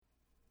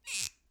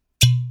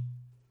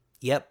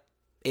Yep,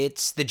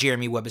 it's the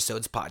Jeremy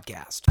Webbisodes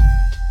podcast.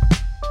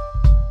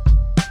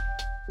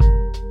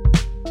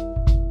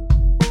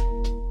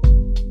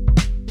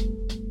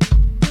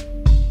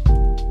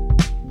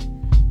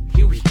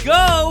 Here we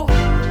go!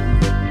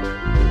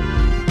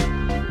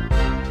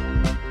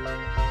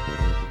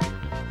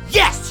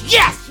 Yes,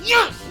 yes,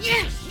 yes,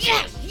 yes,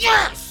 yes,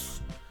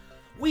 yes!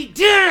 We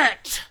did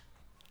it!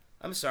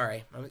 I'm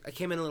sorry. I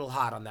came in a little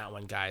hot on that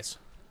one, guys.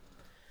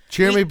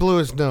 Jeremy blew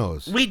his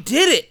nose. We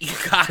did it, you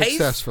guys.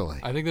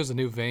 Successfully. I think there's a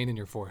new vein in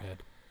your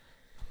forehead.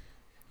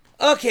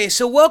 Okay,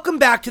 so welcome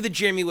back to the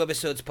Jeremy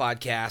Webbisodes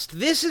podcast.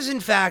 This is, in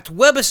fact,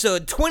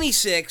 Webbisode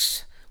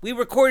 26. We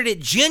recorded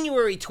it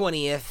January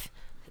 20th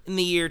in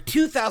the year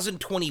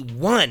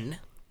 2021.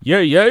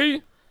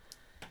 Yay.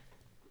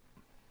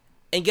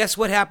 And guess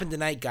what happened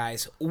tonight,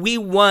 guys? We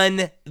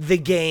won the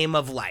game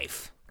of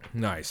life.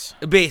 Nice.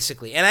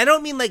 Basically. And I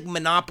don't mean like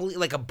Monopoly,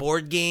 like a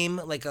board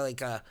game, like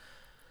a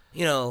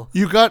you know.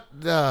 You got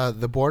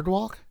the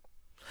boardwalk?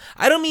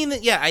 I don't mean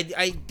that, yeah,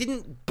 I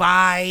didn't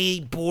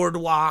buy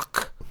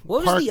Boardwalk.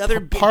 What was the other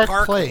big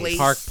Park Place?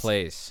 Park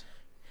Place.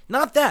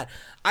 Not that.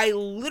 I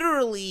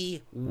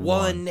literally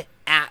won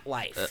at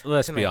life.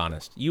 Let's tonight. be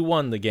honest. You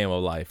won the game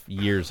of life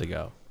years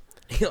ago.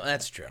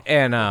 That's true.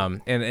 And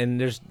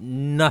there's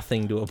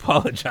nothing to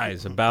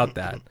apologize about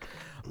that.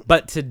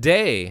 But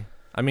today,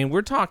 I mean,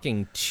 we're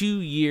talking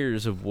 2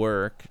 years of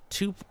work,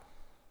 2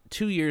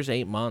 years,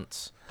 8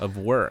 months of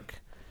work.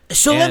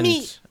 So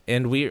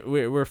And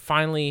we're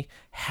finally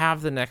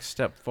have the next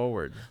step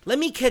forward. Let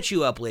me catch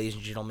you up, ladies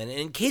and gentlemen,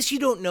 in case you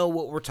don't know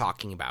what we're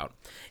talking about.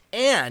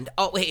 And,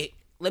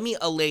 let me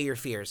allay your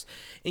fears.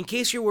 In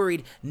case you're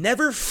worried,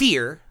 never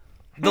fear.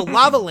 The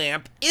lava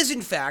lamp is,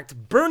 in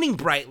fact, burning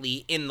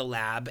brightly in the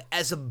lab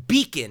as a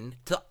beacon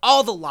to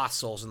all the lost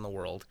souls in the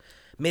world.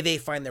 May they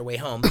find their way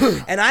home.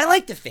 And I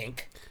like to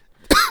think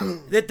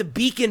that the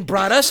beacon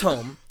brought us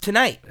home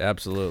tonight.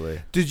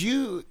 Absolutely. Did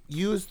you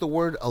use the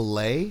word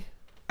allay?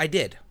 I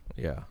did.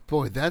 Yeah.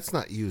 Boy, that's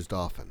not used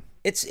often.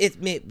 It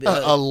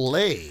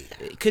Allay.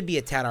 It could be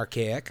a tad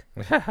archaic.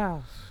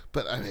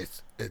 But I mean,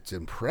 it's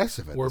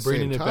impressive at We're the same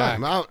bringing it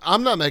time. back.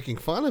 I'm not making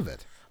fun of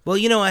it. Well,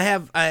 you know, I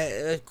have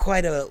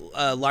quite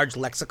a large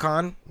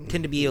lexicon.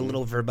 Tend to be a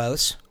little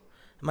verbose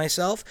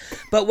myself.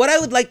 But what I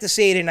would like to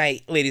say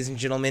tonight, ladies and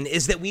gentlemen,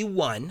 is that we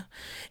won.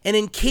 And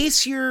in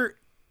case you're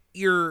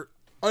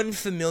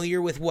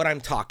unfamiliar with what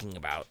I'm talking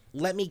about,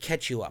 let me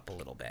catch you up a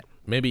little bit.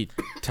 Maybe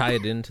tie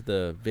it into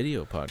the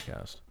video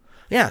podcast.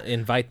 Yeah.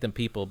 Invite the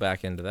people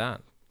back into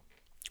that.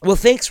 Well,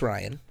 thanks,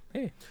 Ryan.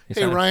 Hey,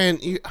 Ryan,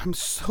 I'm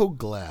so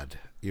glad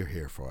you're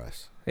here for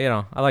us. You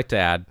know, I like to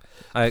add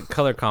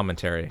color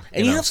commentary.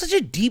 And you have such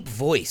a deep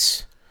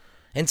voice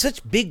and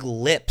such big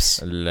lips.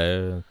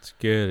 Let's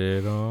get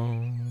it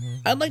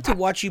on. I'd like to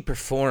watch you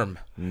perform.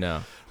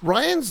 No.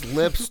 Ryan's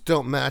lips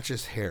don't match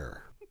his hair.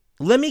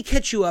 Let me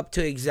catch you up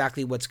to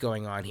exactly what's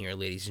going on here,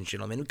 ladies and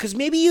gentlemen, because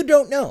maybe you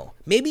don't know.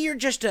 Maybe you're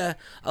just a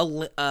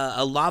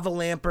lava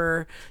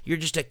lamper. You're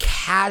just a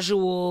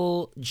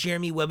casual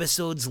Jeremy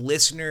Webbisodes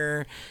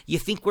listener. You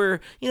think we're,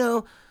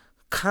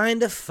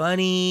 kind of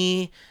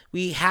funny.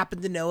 We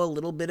happen to know a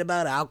little bit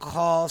about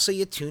alcohol, so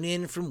you tune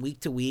in from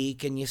week to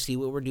week and you see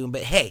what we're doing.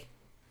 But hey,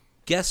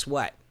 guess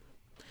what?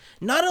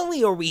 Not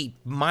only are we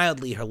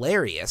mildly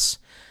hilarious,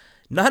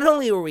 not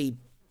only are we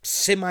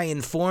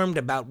semi-informed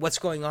about what's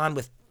going on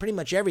with pretty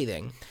much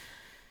everything,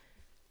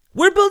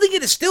 we're building a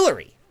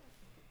distillery.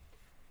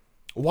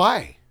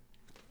 Why?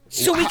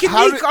 So we can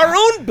make our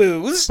own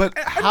booze and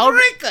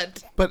drink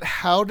it. But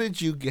how did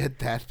you get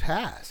that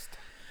passed?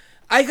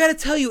 I gotta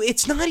tell you,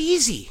 it's not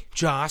easy,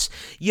 Joss.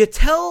 You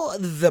tell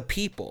the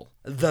people,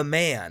 the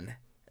man,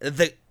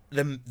 the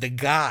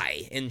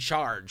guy in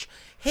charge,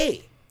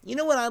 hey, you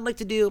know what I'd like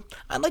to do?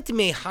 I'd like to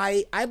make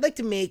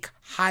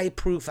high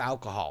proof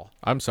alcohol.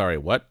 I'm sorry,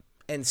 what?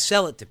 And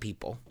sell it to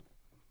people.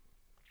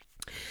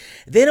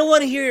 They don't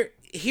want to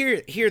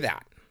hear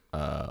that.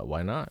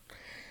 Why not?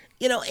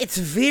 It's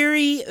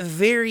very,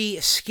 very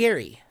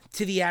scary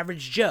to the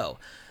average Joe.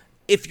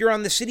 If you're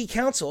on the city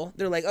council,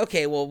 they're like,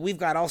 okay, well, we've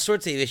got all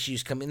sorts of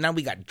issues coming. Now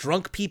we got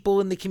drunk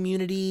people in the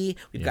community.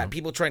 We've got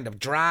people trying to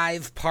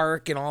drive,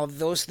 park, and all of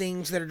those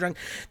things that are drunk.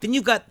 Then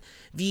you've got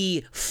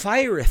the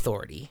fire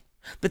authority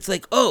that's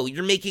like, oh,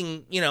 you're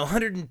making,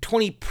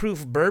 120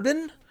 proof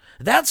bourbon?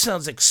 That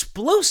sounds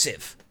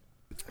explosive.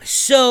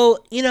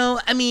 So,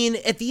 at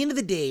the end of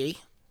the day,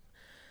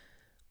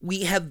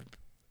 we have,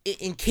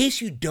 in case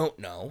you don't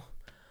know,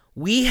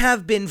 we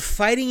have been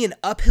fighting an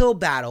uphill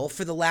battle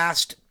for the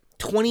last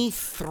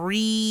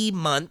 23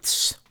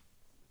 months.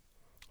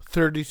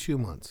 32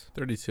 months.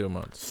 32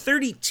 months.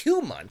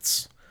 32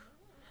 months?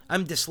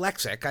 I'm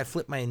dyslexic. I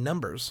flip my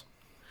numbers.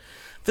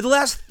 For the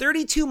last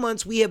 32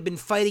 months, we have been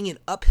fighting an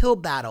uphill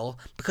battle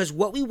because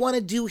what we want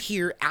to do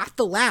here at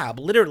the lab,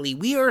 literally,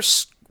 we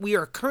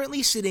are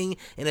currently sitting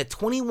in a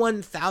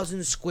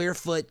 21,000 square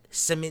foot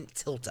cement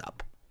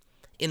tilt-up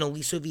in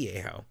Aliso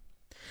Viejo.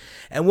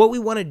 And what we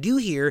want to do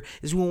here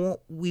is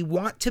we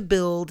want to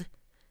build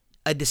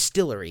a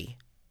distillery.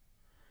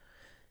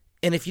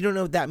 And if you don't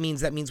know what that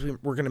means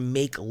we're going to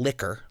make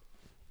liquor.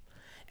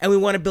 and we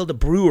want to build a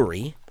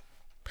brewery,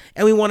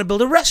 and we want to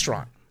build a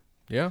restaurant.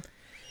 Yeah.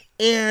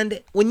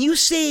 And when you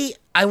say,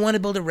 I want to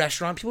build a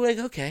restaurant, people are like,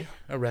 okay,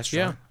 a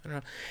restaurant. I don't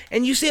know.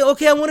 And you say,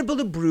 okay, I want to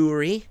build a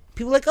brewery.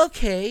 People are like,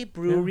 okay,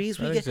 breweries.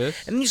 Yeah, that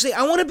exists. And then you say,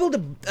 I want to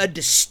build a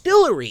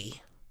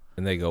distillery.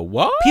 And they go,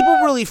 what? People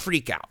really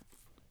freak out.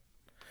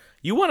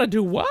 You want to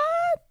do what?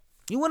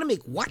 You want to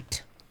make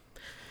what?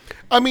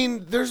 I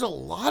mean, there's a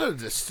lot of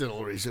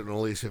distilleries in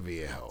Aliso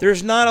Viejo.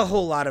 There's not a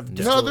whole lot of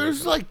distilleries. No,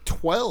 there's like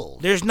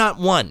 12. There's not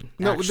one.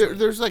 No,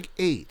 there's like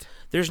 8.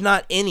 There's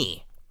not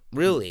any,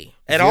 really,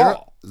 at Zero?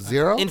 all.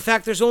 Zero? In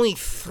fact, there's only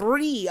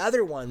 3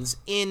 other ones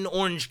in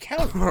Orange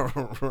County.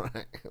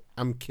 Right.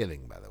 I'm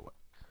kidding, by the way.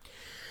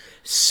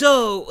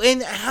 So,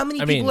 and how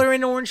many people are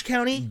in Orange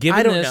County?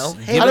 I don't know.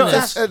 Hey,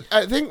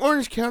 I think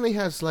Orange County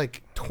has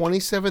like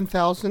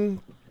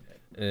 27,000.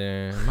 Might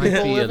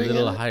be a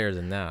little higher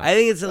than that. I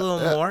think it's a little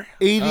more.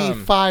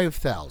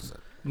 85,000.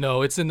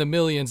 No, it's in the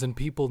millions, and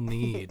people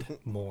need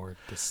more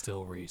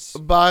distilleries.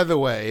 By the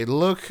way,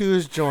 look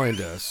who's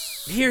joined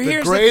us. Here's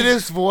the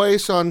greatest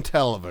voice on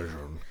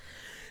television.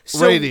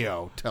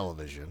 Radio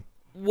television.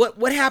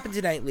 What happened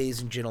tonight,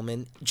 ladies and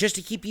gentlemen, just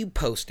to keep you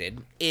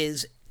posted,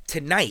 is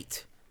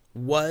tonight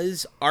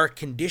was our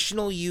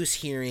conditional use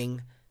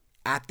hearing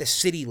at the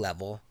city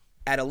level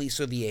at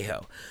Aliso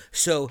Viejo.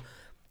 So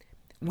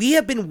we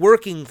have been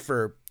working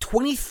for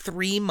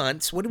 23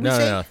 months. What did we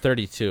say? No,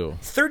 32.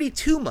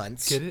 32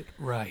 months. Get it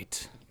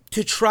right.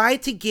 To try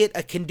to get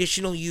a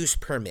conditional use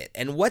permit.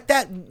 And what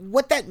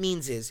that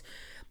means is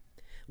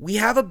we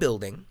have a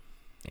building.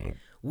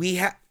 We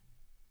have...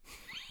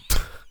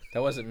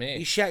 That wasn't me.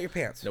 You shat your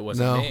pants. That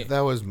wasn't me. No, that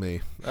was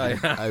me.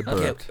 I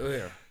burped.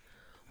 Okay.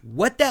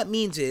 What that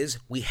means is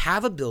we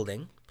have a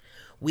building,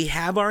 we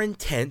have our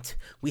intent,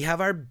 we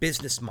have our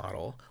business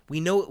model,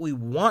 we know what we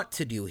want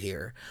to do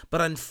here,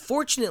 but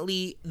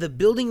unfortunately, the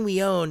building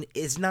we own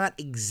is not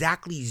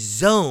exactly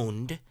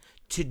zoned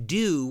to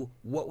do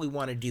what we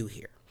want to do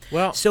here.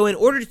 Well, so in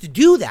order to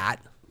do that,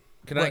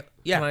 can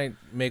I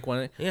make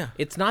one? Yeah.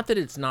 It's not that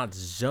it's not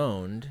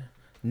zoned.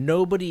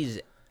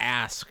 Nobody's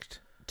asked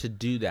to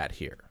do that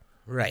here.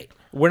 right,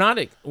 We're not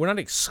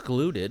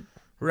excluded.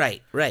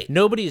 right.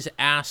 Nobody's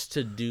asked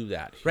to do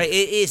that here. Right,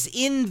 it is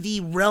in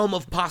the realm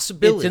of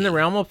possibility. It's in the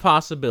realm of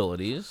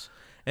possibilities,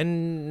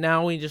 and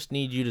now we just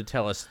need you to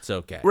tell us it's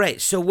okay. Right,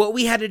 so what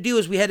we had to do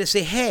is we had to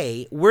say,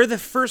 hey, we're the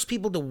first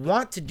people to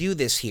want to do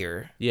this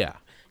here. Yeah.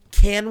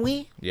 Can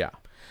we? Yeah.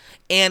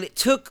 And it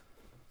took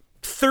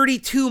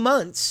 32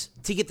 months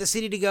to get the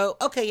city to go,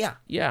 okay, yeah.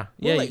 Yeah.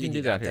 We'll Yeah, let you can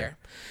do that here. there.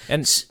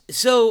 And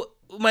So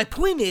my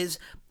point is,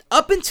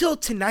 up until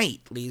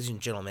tonight, ladies and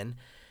gentlemen,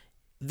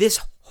 this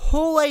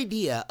whole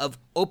idea of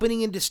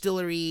opening a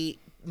distillery,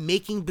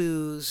 making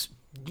booze,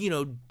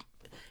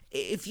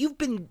 if you've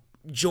been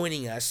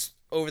joining us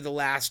over the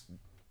last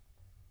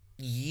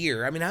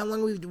year, I mean, how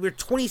long we're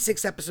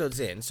 26 episodes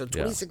in, so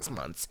 26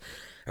 months,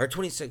 or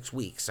 26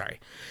 weeks, sorry.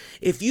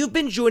 If you've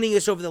been joining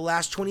us over the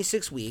last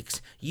 26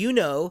 weeks, we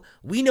know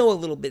a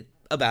little bit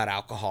about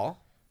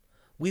alcohol.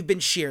 We've been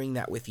sharing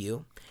that with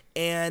you.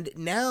 And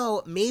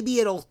now maybe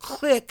it'll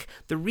click.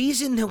 The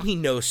reason that we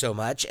know so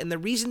much and the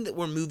reason that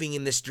we're moving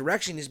in this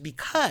direction is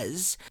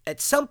because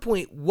at some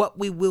point what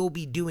we will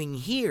be doing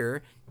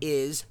here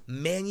is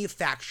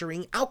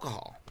manufacturing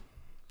alcohol.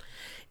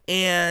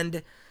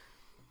 And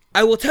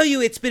I will tell you,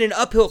 it's been an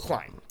uphill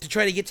climb to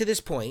try to get to this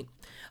point.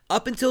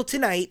 Up until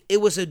tonight, it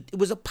was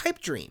a pipe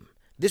dream.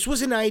 This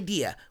was an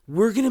idea.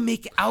 We're going to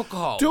make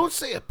alcohol. Don't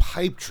say a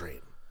pipe dream.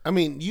 I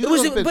mean, it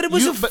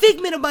was a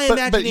figment of my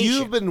imagination. But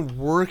you've been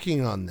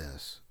working on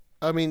this.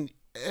 I mean,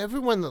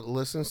 everyone that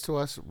listens to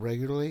us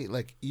regularly,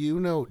 like,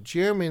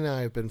 Jeremy and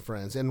I have been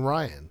friends, and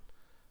Ryan.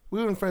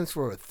 We've been friends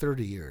for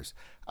 30 years.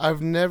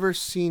 I've never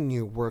seen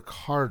you work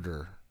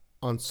harder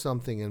on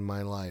something in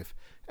my life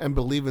and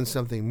believe in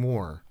something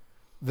more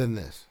than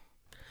this.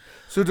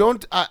 So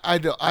don't.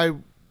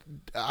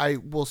 I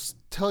will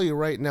tell you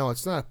right now,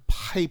 it's not a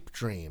pipe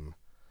dream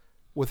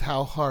with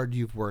how hard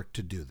you've worked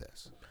to do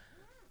this.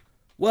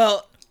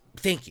 Well,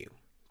 thank you.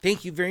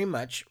 Thank you very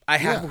much. I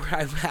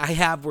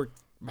have worked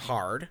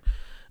hard.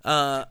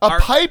 A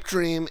pipe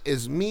dream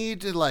is me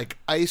to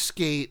ice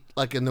skate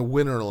in the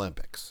Winter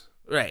Olympics.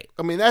 Right.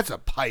 I mean, that's a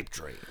pipe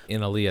dream.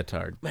 in a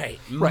leotard. Right.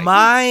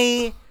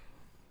 My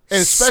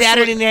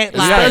Saturday Night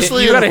Live.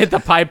 You gotta hit the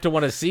pipe to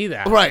want to see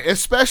that. Right,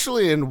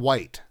 especially in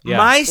white. Yeah.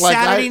 My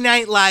Saturday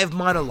Night Live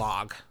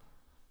monologue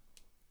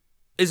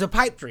is a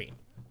pipe dream.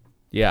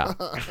 Yeah.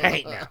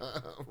 Right now.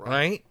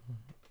 Right?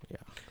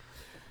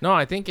 No,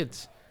 I think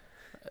it's.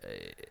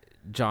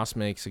 Joss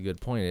makes a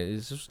good point. It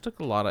just took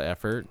a lot of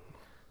effort.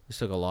 It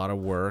took a lot of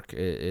work.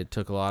 It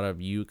took a lot of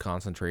you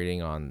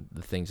concentrating on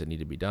the things that need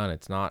to be done.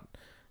 It's not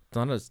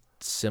a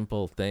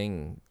simple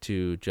thing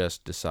to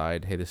just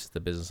decide, hey, this is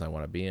the business I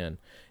want to be in.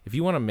 If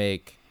you want to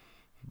make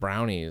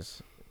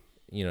brownies,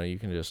 you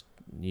can just.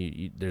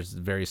 There's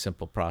a very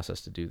simple process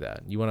to do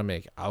that. You want to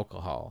make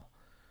alcohol.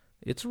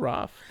 It's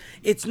rough.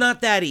 It's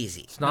not that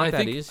easy. It's not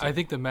that easy. I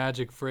think the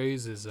magic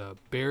phrase is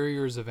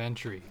barriers of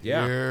entry.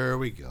 Yeah. There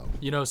we go.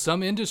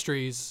 Some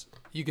industries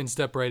you can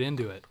step right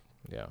into it.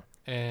 Yeah.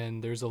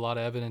 And there's a lot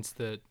of evidence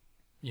that,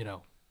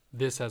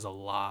 this has a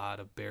lot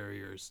of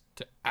barriers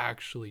to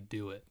actually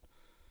do it.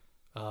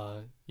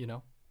 And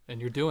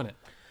you're doing it.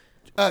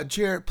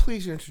 Jarrett,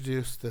 please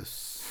introduce the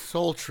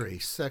sultry,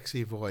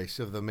 sexy voice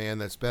of the man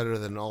that's better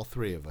than all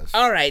three of us.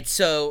 All right,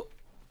 so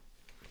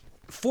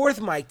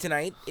fourth mic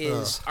tonight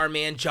is our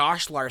man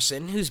Josh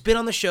Larson, who's been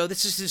on the show.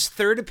 This is his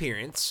third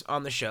appearance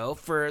on the show.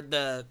 For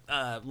the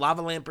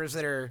Lava Lampers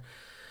that are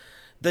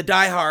the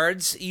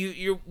diehards,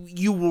 you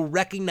will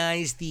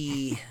recognize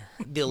the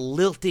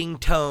lilting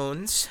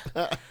tones.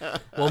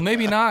 Well,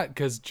 maybe not,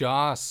 because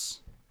Josh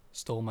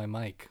stole my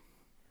mic.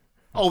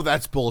 Oh,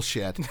 that's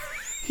bullshit.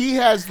 He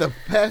has the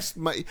best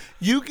mic.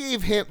 You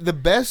gave him the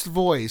best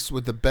voice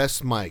with the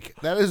best mic.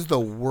 That is the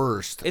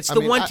worst. It's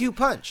the 1-2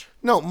 punch.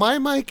 No, my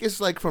mic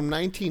is like from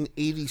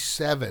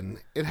 1987.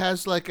 It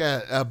has like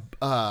a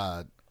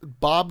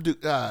Bob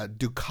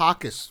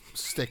Dukakis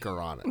sticker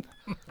on it.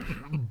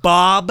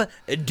 Bob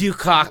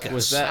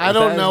Dukakis. I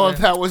don't know if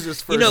that was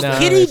his first name.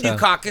 Kitty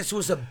Dukakis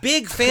was a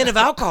big fan of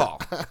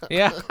alcohol.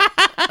 Yeah.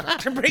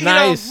 To bring it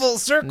all full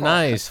circle.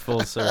 Nice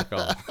full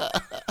circle.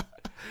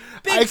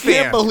 I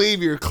can't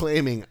believe you're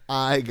claiming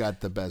I got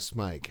the best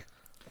mic.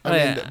 I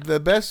mean, the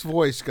best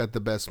voice got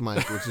the best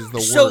mic, which is the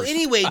worst. So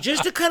anyway,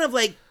 just to kind of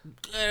like,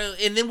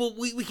 and then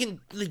we can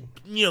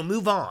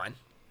move on.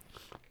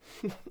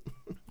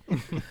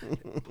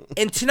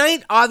 And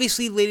tonight,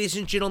 obviously, ladies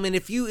and gentlemen,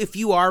 if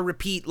you are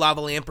repeat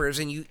Lava Lampers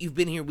and you've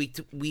been here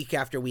week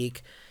after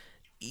week,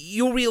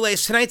 you'll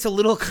realize tonight's a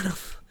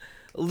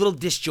little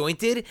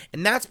disjointed,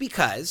 and that's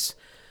because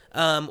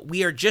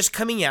we are just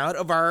coming out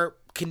of our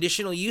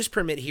conditional use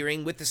permit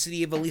hearing with the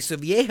city of Aliso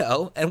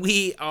Viejo, and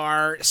we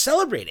are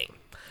celebrating.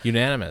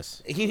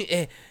 Unanimous.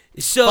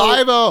 So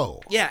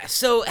 5-0. Yeah,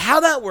 so how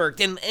that worked,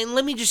 and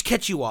let me just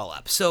catch you all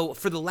up. So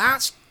for the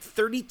last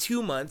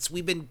 32 months,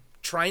 we've been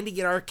trying to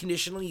get our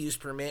conditional use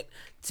permit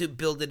to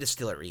build a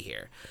distillery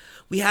here.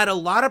 We had a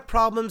lot of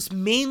problems,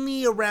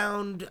 mainly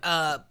around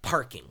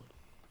parking.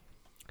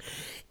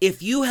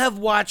 If you have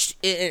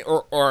watched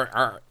or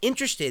are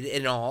interested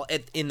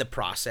in the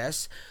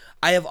process,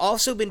 I have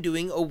also been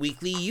doing a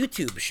weekly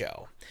YouTube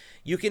show.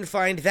 You can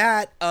find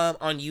that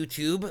on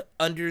YouTube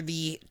under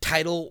the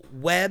title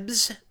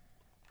Webb's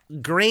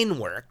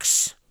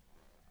Grainworks.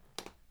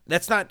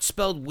 That's not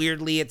spelled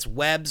weirdly. It's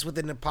Webb's with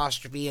an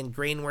apostrophe and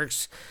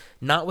Grainworks,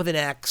 not with an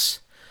X,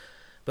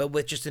 but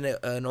with just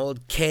an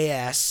old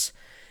KS.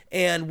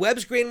 And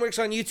Webb's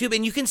Grainworks on YouTube,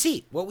 and you can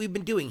see what we've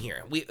been doing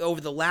here. We over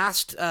the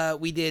last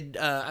we did.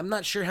 I'm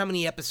not sure how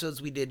many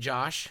episodes we did,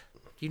 Josh.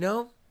 Do you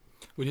know?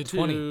 We did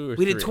 20.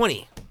 We did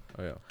 20.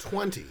 Oh, yeah.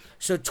 20.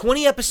 So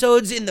 20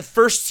 episodes in the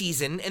first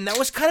season, and that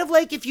was kind of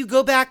like, if you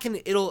go back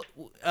and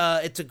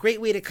it's a great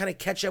way to kind of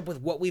catch up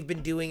with what we've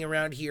been doing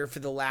around here for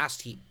the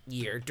last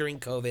year during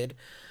COVID.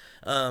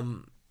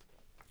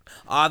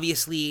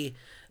 Obviously,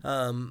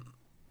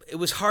 it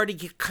was hard to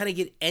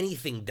get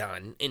anything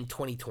done in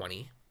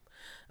 2020.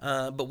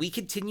 But we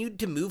continued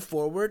to move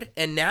forward,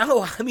 and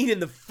now, in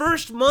the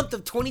first month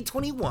of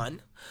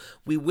 2021,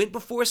 we went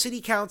before City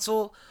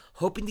Council,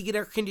 hoping to get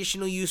our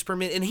conditional use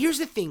permit. And here's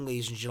the thing,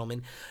 ladies and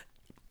gentlemen,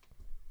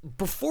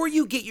 before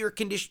you get your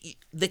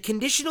the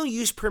conditional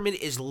use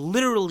permit is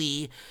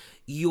literally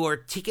your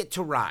ticket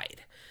to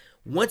ride.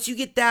 Once you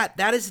get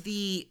that is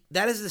the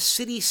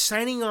city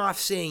signing off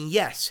saying,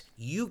 yes,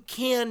 you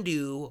can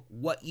do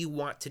what you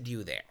want to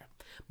do there.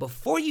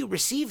 Before you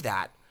receive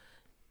that,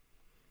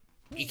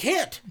 you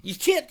can't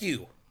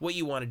do what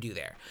you want to do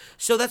there.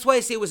 So that's why I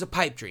say it was a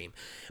pipe dream.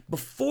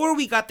 Before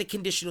we got the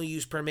conditional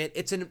use permit,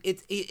 it's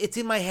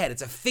in my head.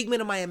 It's a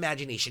figment of my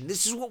imagination.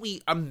 This is what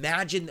we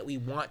imagine that we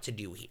want to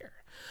do here.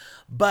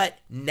 But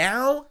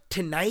now,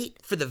 tonight,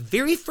 for the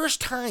very first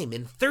time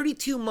in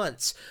 32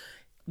 months,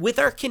 with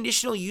our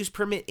conditional use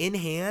permit in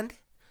hand,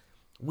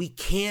 we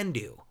can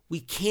do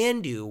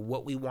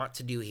what we want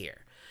to do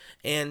here.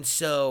 And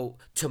so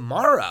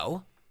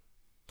tomorrow,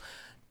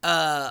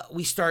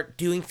 we start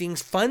doing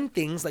fun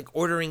things like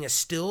ordering a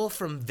still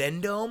from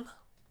Vendome,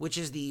 which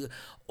is the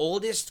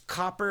oldest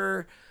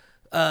copper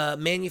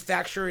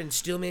manufacturer and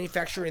steel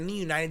manufacturer in the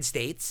United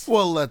States.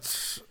 Well,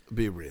 let's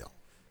be real.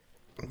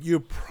 You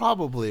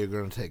probably are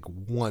going to take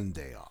one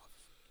day off.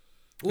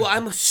 Well,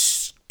 I'm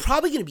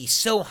probably going to be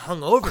so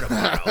hungover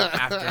tomorrow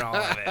after all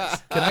of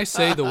this. Can I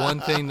say the one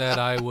thing that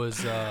I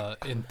was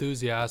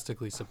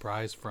enthusiastically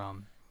surprised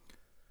from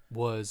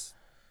was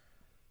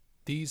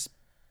these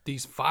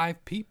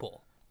 5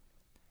 people,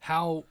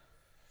 how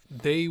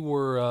they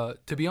were,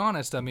 to be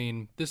honest,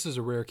 this is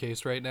a rare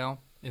case right now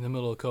in the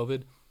middle of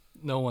COVID.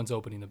 No one's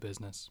opening a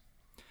business.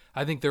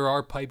 I think there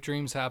are pipe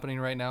dreams happening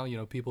right now,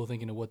 people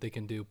thinking of what they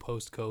can do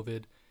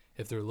post-COVID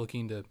if they're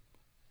looking to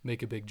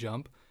make a big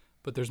jump.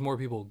 But there's more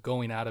people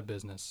going out of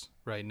business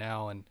right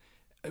now, and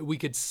we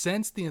could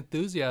sense the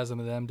enthusiasm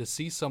of them to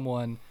see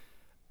someone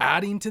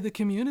adding to the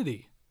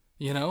community,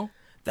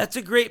 That's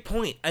a great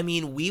point.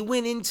 We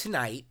went in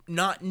tonight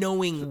not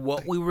knowing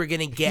what we were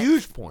going to get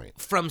Huge point.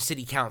 from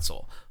City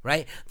Council,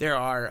 right? There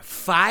are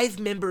 5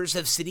 members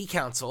of City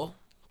Council,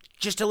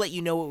 just to let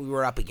you know what we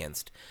were up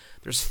against.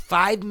 There's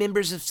 5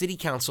 members of city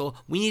council.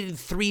 We needed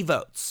 3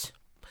 votes.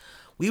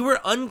 We were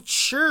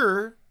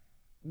unsure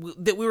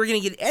that we were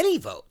going to get any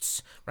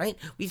votes, right?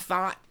 We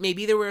thought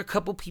maybe there were a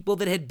couple people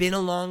that had been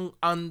along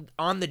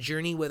on the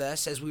journey with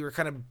us as we were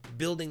kind of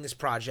building this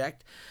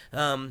project.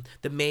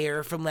 The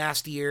mayor from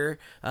last year,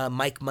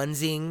 Mike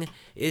Munzing,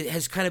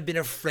 has kind of been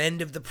a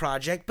friend of the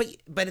project.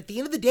 But at the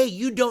end of the day,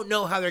 you don't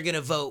know how they're going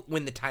to vote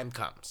when the time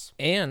comes.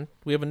 And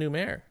we have a new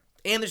mayor.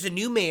 And there's a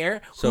new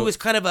mayor who is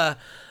kind of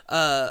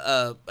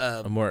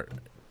a more.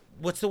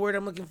 What's the word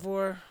I'm looking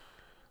for?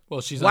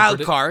 Well, she's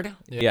wild card.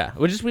 Yeah.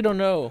 We don't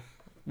know.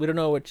 We don't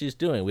know what she's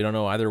doing. We don't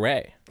know either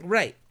way.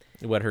 Right.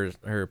 What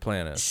her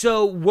plan is.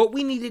 So what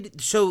we needed,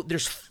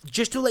 there's,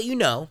 just to let you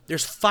know,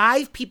 there's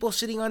 5 people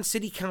sitting on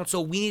city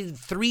council. We needed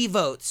 3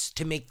 votes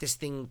to make this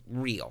thing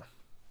real.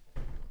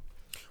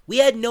 We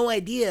had no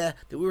idea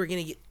that we were going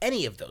to get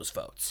any of those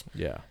votes.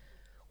 Yeah.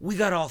 We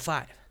got all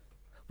 5.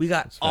 We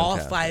got all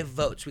 5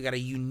 votes. We got a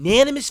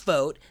unanimous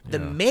vote. The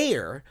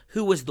mayor,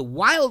 who was the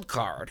wild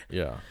card,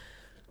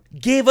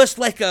 gave us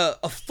like a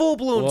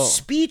full-blown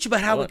speech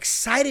about how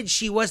excited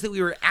she was that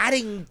we were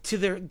adding to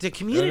the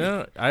community.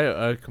 No,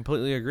 I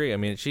completely agree. I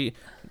mean, she It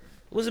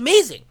was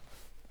amazing.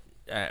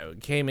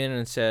 came in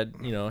and said,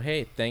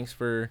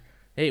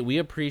 hey, we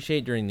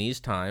appreciate during these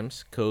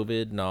times,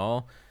 COVID and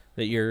all,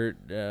 that you're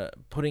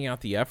putting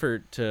out the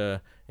effort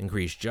to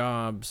increase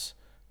jobs,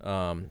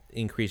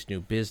 increase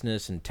new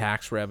business and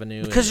tax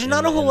revenue. Because there's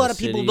not a whole lot of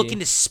people looking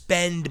to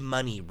spend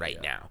money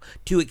right now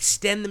to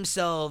extend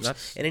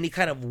themselves in any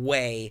kind of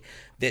way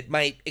that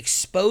might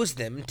expose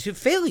them to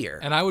failure.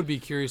 And I would be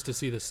curious to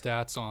see the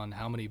stats on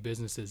how many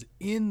businesses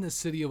in the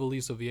city of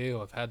Aliso Viejo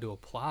have had to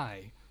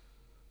apply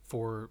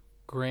for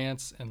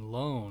grants and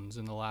loans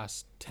in the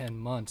last 10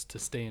 months to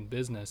stay in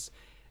business.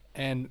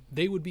 And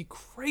they would be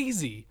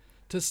crazy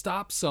to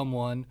stop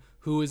someone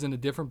who is in a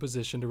different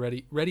position to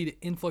ready to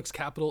influx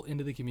capital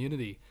into the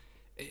community.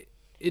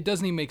 It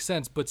doesn't even make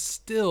sense, but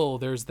still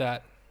there's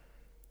that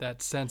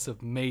sense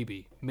of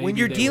maybe when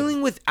you're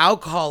dealing with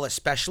alcohol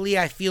especially,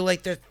 I feel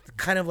like there's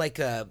kind of like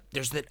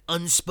there's that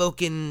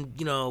unspoken,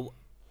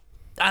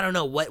 I don't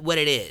know what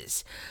it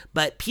is,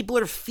 but people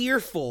are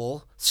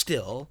fearful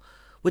still,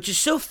 which is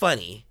so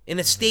funny in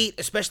a state,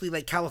 especially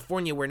like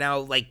California, where now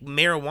like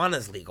marijuana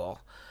is legal.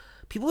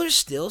 People are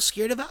still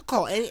scared of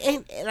alcohol,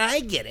 and I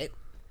get it.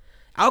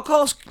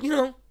 Alcohol's,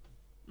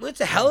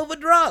 it's a hell of a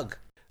drug.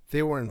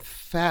 They were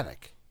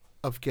emphatic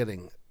of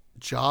getting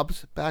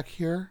jobs back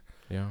here,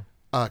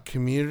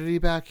 community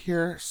back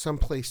here,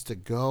 someplace to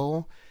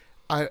go.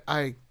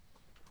 I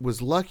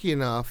was lucky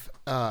enough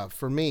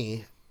for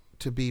me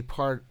to be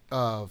part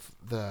of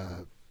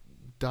the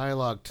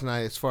dialogue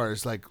tonight as far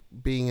as like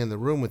being in the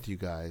room with you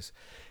guys,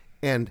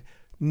 and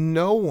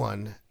no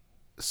one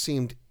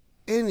seemed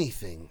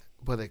anything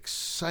but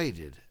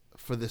excited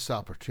for this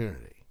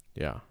opportunity.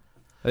 Yeah.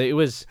 It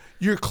was.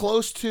 You're in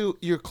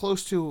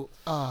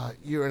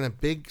a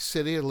big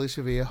city,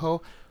 Aliso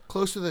Viejo,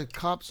 close to the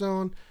cop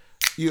zone.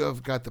 You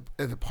have got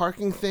the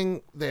parking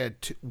thing. They had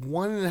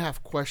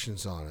 1.5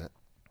 questions on it.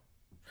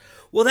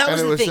 Well, that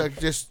was the thing.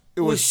 Like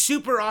it was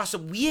super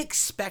awesome. We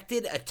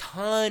expected a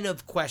ton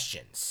of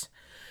questions.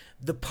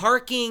 The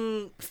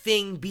parking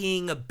thing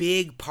being a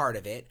big part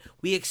of it,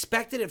 we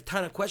expected a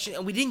ton of questions,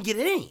 and we didn't get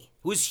any.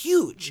 It was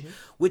huge,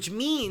 which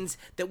means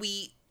that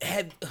we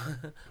had.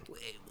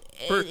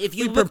 If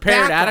you look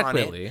prepared back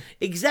adequately. On it,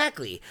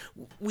 exactly.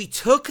 We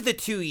took the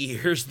 2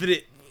 years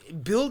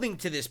building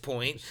to this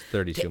point.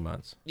 32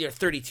 months. Yeah,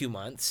 32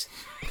 months.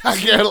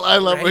 I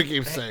love when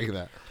you keep saying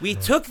that. We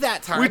took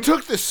that time. We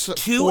took this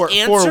to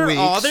answer 4 weeks.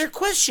 all their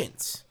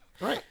questions.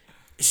 Right.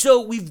 So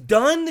we've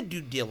done the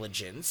due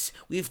diligence.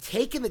 We've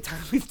taken the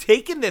time. We've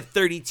taken the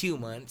 32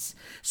 months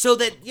so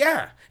that,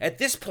 at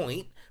this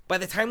point, by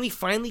the time we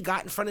finally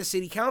got in front of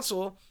city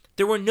council,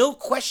 there were no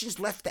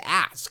questions left to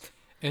ask.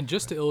 And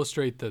just to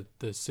illustrate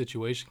the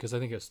situation, because I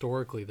think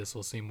historically this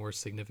will seem more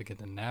significant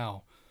than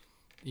now,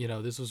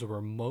 this was a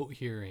remote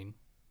hearing.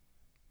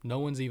 No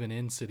one's even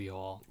in City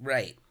Hall.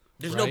 Right.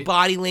 There's no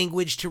body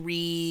language to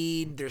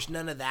read. There's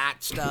none of that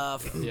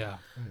stuff. Yeah.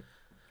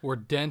 We're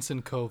dense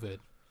in COVID.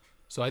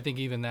 So I think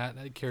even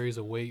that carries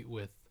a weight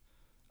with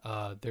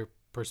their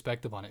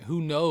perspective on it. Who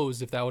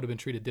knows if that would have been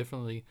treated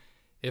differently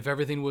if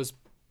everything was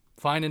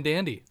fine and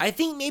dandy. I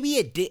think maybe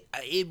it did.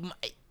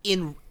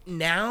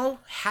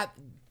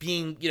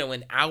 Being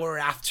an hour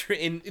after,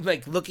 in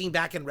like looking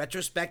back in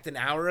retrospect an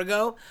hour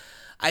ago,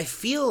 I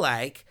think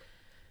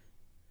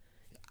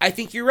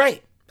you're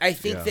right. I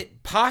think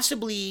that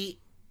possibly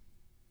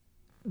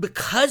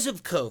because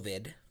of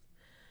COVID,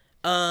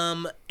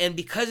 and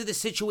because of the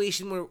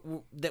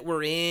situation that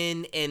we're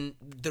in, and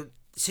the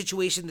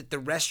situation that the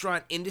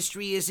restaurant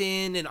industry is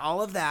in, and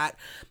all of that,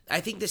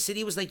 I think the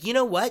city was like, you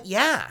know what?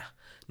 Yeah,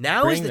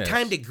 now is the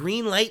time to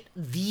green light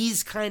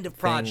these kind of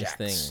projects.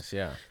 Things,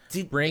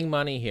 to bring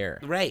money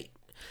here. Right.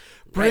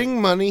 Bring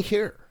money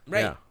here.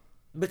 Right. Yeah.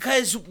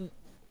 Because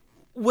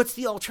what's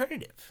the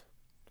alternative?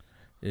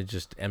 It's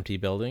just empty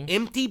building.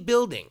 Empty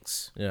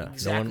buildings. Yeah.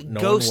 Exactly. No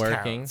Ghost one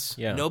working. towns.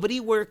 Yeah. Nobody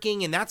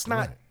working, and that's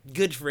not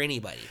good for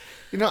anybody.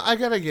 You know, I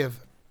gotta give.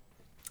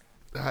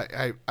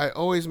 I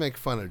always make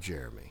fun of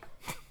Jeremy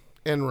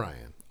and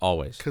Ryan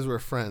Always. because we're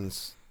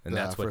friends And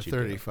that's for what you do.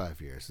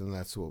 35 years, and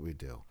that's what we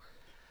do.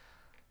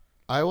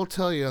 I will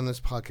tell you on this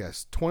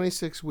podcast,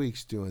 26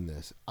 weeks doing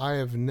this, I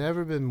have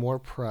never been more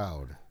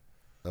proud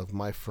of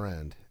my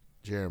friend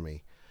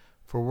Jeremy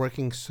for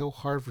working so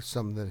hard for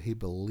something that he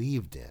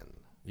believed in.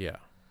 Yeah.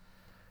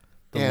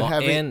 And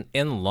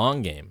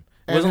long game.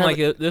 It and wasn't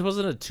having- like it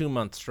wasn't a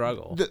 2-month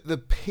struggle. The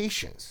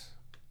patience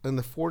and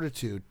the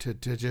fortitude to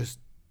just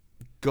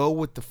go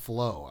with the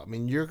flow. I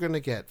mean, you're going to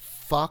get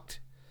fucked.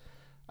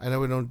 I know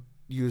we don't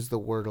use the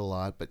word a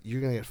lot, but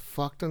you're going to get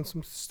fucked on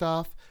some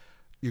stuff.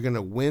 You're going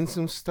to win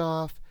some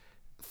stuff.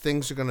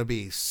 Things are going to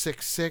be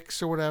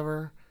 6-6 or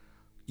whatever.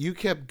 You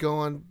kept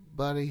going,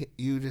 buddy.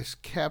 You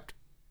just kept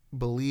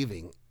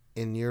believing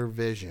in your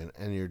vision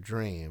and your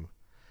dream.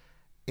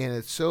 And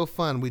it's so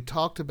fun. We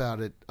talked about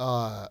it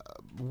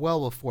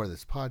well before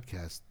this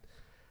podcast.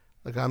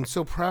 Like, I'm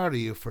so proud of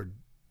you for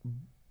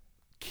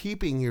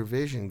keeping your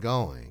vision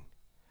going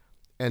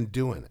and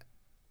doing it.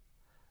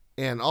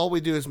 And all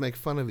we do is make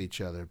fun of each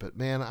other. But,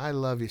 man, I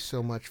love you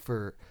so much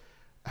for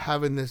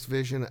having this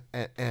vision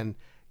and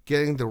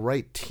getting the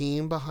right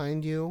team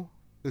behind you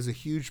is a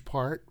huge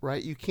part,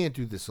 right? You can't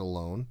do this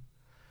alone.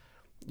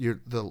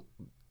 You're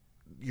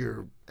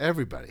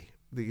everybody.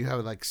 You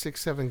have like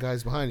 6-7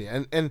 guys behind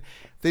you, and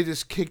they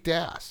just kicked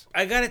ass.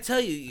 I gotta tell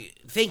you,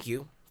 thank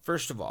you,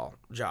 first of all,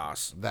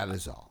 Joss. That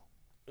is all.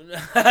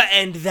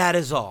 And that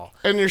is all.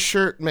 And your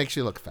shirt makes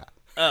you look fat.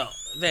 Oh,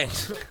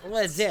 thanks.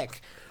 What a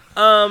dick.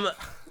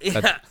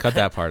 Yeah, Cut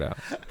that part out.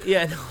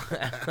 yeah,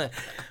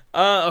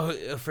 no,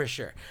 for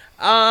sure.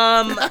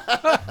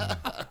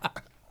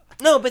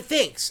 No, but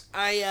thanks.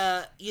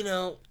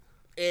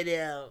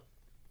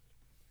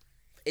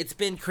 It's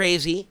been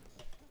crazy.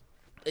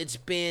 It's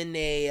been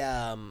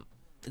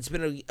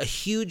a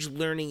huge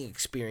learning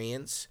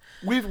experience.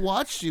 We've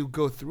watched you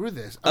go through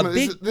this.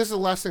 This is the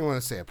last thing I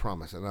want to say, I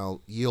promise, and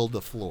I'll yield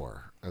the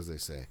floor, as they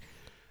say.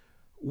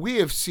 We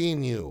have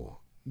seen you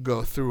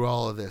go through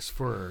all of this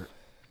for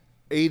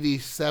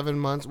 87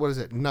 months. What is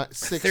it? Not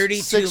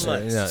 32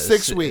 months. No,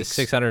 6 weeks.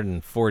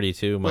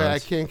 642 months. Wait, I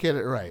can't get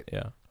it right.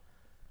 Yeah.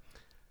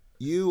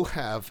 You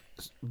have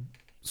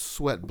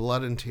sweat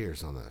blood and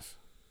tears on this.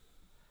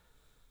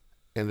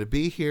 And to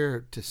be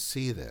here to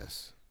see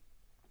this,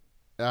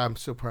 I'm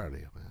so proud of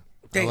you, man.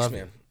 Thanks, I love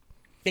man. you.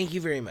 Thank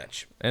you very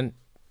much. And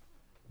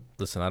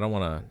listen, I don't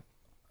want to.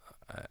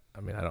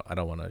 I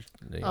don't want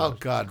to. Oh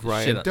God,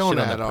 Ryan, don't shit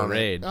on add the on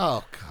parade. it.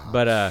 Oh God,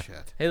 But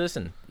shit. hey,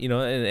 listen,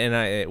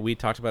 we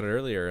talked about it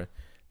earlier.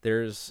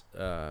 There's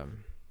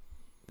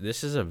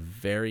this is a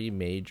very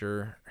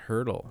major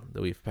hurdle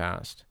that we've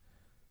passed.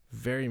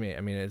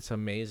 It's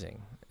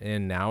amazing,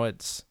 and now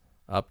it's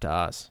up to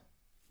us.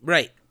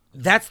 Right.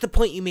 That's the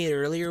point you made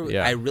earlier.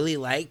 Yeah. I really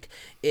liked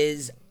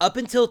is up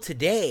until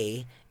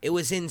today, it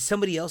was in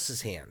somebody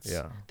else's hands.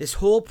 Yeah. This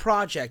whole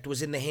project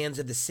was in the hands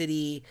of the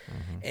city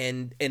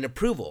and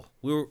approval.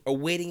 We were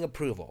awaiting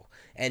approval.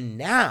 And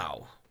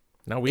now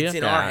We it's have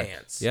in to our act.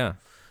 hands. Yeah.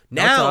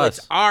 Now it's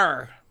it's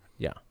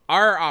us.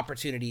 our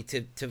opportunity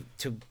to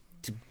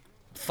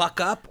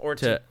fuck up or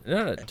to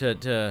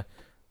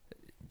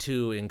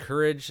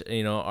encourage,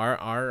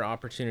 our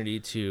opportunity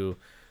to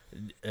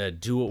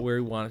do what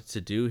we want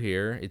to do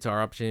here. It's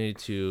our opportunity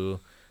to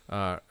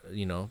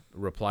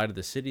reply to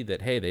the city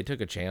that, hey, they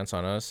took a chance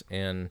on us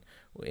and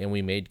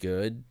we made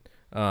good.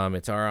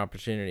 It's our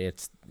opportunity.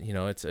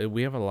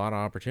 We have a lot of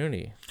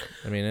opportunity.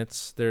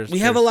 We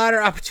have a lot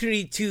of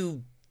opportunity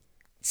to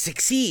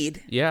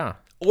succeed. Yeah.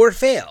 Or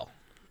fail.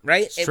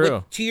 Right? It's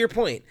true. To your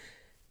point,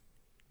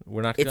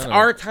 we're not. It's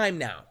our time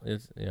now.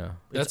 It's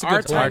That's it's a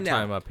our good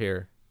time up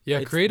here.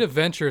 Yeah, creative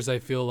ventures. I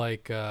feel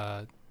like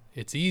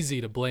it's easy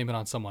to blame it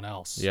on someone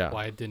else. Yeah.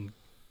 Why it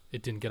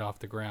didn't get off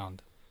the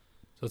ground.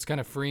 So it's kind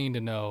of freeing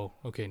to know.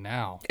 Okay,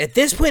 now At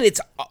this point,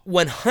 it's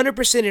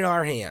 100% in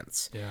our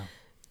hands. yeah.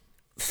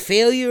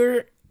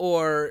 Failure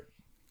or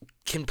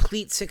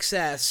complete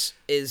success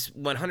is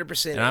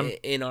 100%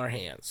 in our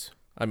hands.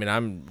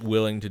 I'm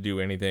willing to do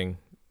anything.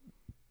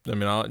 No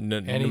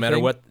matter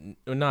what.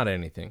 Not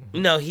anything.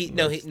 No.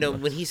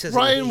 When he says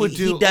Ryan anything, would he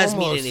do does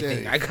mean almost anything.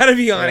 anything. I gotta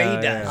be honest, Yeah,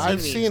 he does. yeah. He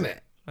I've means seen it.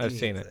 it. I've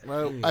seen it.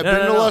 Well, I've been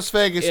to no. Las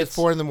Vegas at It's-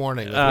 4 a.m.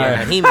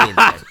 Yeah, he means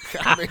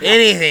it.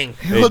 Anything.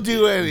 He'll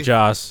do anything.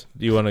 Joss,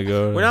 do you want to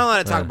go? We're not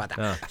allowed to talk about that.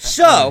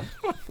 No.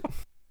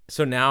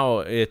 So, now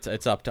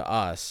it's up to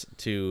us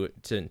to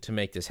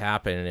make this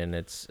happen, and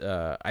it's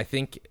I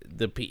think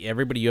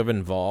everybody you have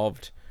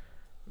involved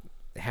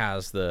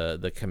has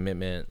the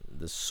commitment,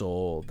 the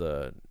soul,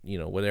 the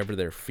whatever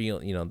they're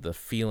feeling, the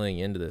feeling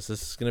into this.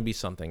 This is going to be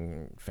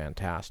something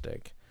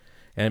fantastic,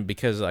 and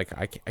because I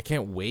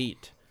can't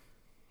wait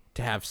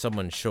to have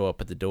someone show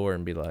up at the door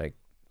and be like,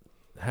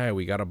 "Hey,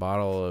 we got a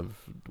bottle of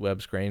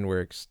Webb's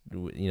Grainworks,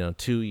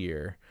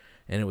 2-year."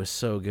 And it was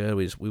so good.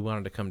 We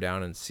wanted to come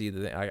down and see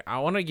I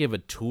want to give a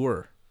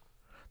tour.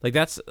 Like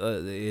that's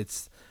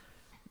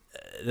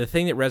the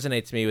thing that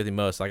resonates to me with the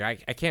most, like I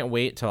can't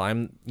wait till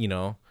I'm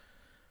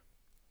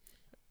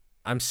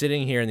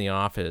sitting here in the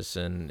office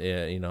and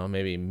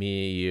maybe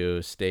me,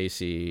 you,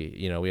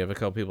 Stacy, we have a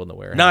couple people in the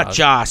warehouse. Not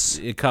Joss.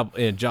 A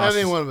couple, Joss.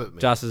 Anyone but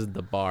me. Joss is at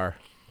the bar.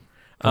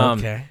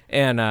 Okay.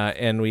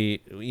 And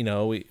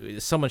we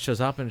someone shows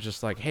up and it's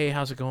just like, hey,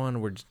 how's it going?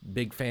 We're just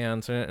big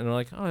fans, and we're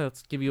like, oh,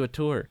 let's give you a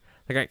tour.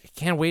 Like I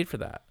can't wait for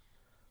that.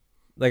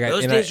 Like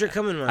Those days are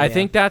coming. I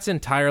think that's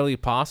entirely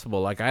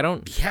possible. Like I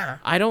don't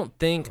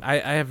think I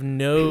have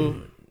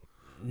no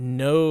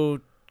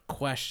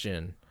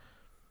question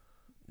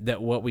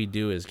that what we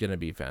do is going to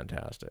be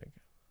fantastic.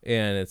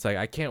 And it's like,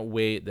 I can't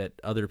wait that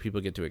other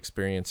people get to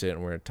experience it,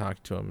 and we're going to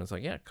talk to them. It's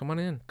like, yeah, come on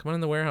in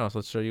the warehouse.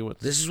 Let's show you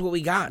this is what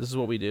we got. This is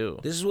what we do.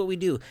 This is what we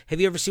do.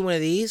 Have you ever seen one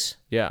of these?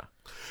 Yeah.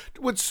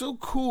 What's so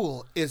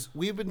cool is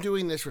we've been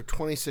doing this for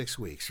 26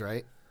 weeks,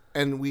 right?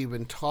 And we've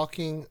been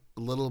talking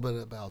a little bit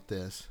about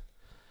this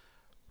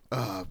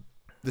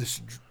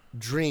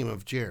dream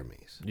of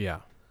Jeremy's.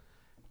 Yeah.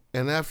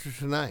 And after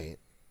tonight,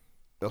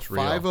 a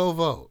real. 5-0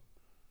 vote,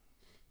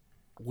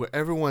 where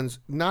everyone's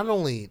not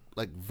only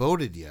like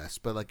voted yes,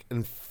 but like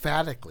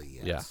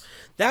emphatically yes. Yeah.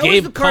 That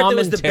Gave was the part that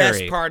was the best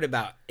commentary. part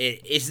about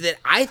it, is that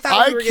I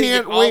thought we were going to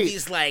get all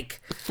these like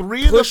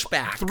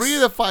pushbacks. 3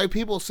 of the 5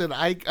 people said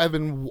I've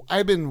been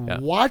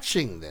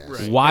watching this.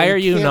 Right. Why and are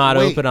you can't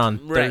wait. wait. Open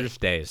on Right.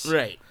 Thursdays?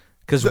 Right.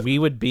 Because we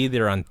would be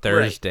there on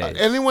Thursdays.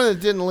 Anyone that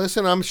didn't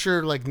listen, I'm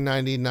sure like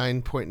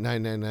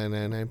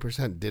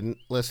 99.99999% didn't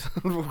listen,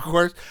 of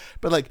course.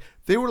 But like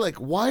they were like,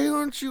 "Why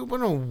aren't you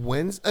open on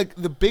Wednesday?" Like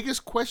the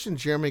biggest question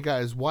Jeremy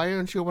got is, "Why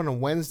aren't you open on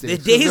Wednesday?"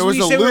 The days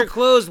we said we're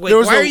closed. Wait,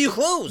 why are you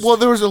closed? Well,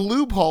 there was a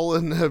loophole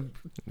in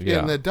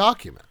the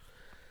document.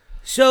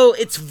 So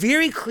it's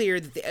very clear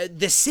that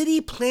the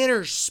city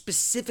planner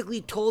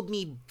specifically told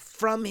me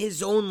from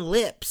his own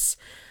lips,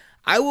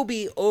 I will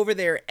be over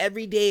there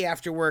every day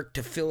after work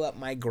to fill up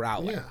my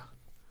growler. Yeah.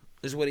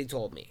 Is what he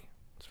told me.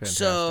 It's fantastic.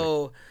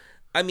 So,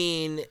 I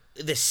mean,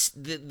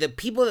 the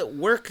people that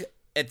work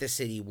at the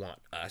city want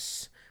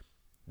us.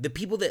 The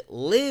people that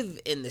live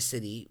in the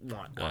city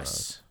want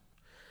us.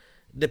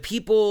 The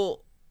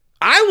people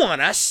I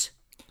want us.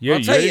 Yeah,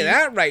 I'll tell you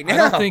that right now. I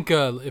don't think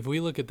if we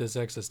look at this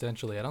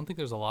existentially, I don't think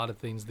there's a lot of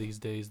things these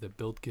days that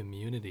build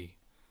community,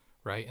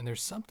 right? And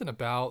there's something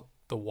about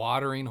the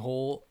watering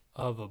hole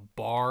of a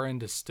bar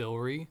and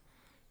distillery.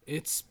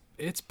 It's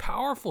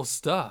powerful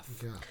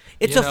stuff. Yeah.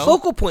 It's You a know?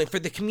 focal point for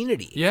the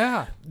community.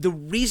 Yeah. The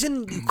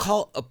reason you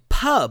call a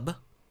pub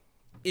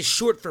is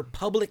short for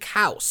public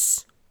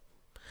house.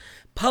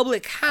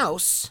 Public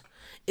house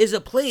is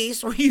a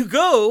place where you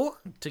go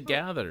to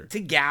gather. to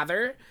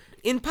gather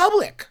in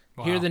public.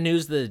 Wow. Hear the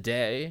news of the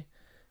day.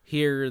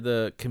 Hear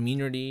the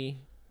community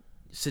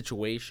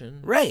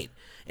situation. Right.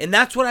 And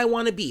that's what I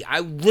want to be. I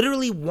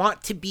literally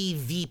want to be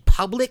the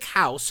public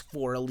house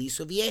for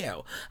Aliso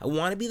Viejo. I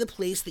want to be the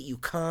place that you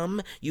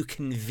come, you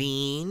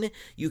convene,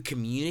 you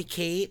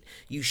communicate,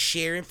 you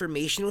share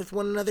information with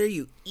one another,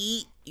 you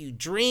eat, you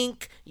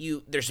drink,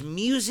 there's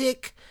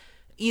music.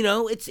 You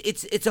know, it's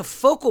a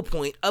focal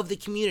point of the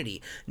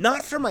community.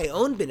 Not for my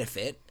own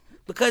benefit,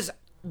 because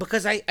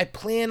I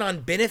plan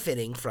on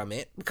benefiting from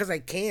it, because I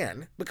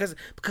can, because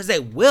I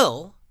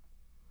will.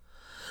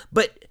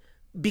 But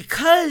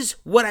because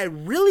what I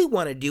really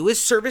want to do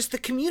is service the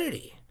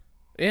community.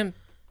 And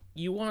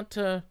you want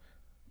to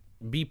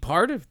be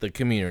part of the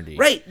community.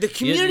 Right. The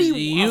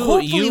community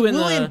hopefully you and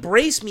will the-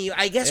 embrace me.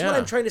 I guess what Yeah.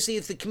 I'm trying to say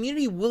is the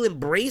community will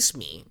embrace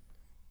me.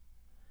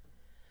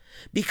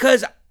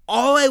 Because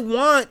all I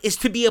want is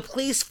to be a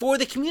place for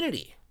the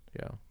community.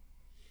 Yeah.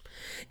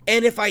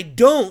 And if I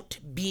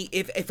don't be,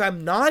 if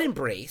I'm not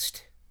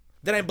embraced,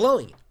 then I'm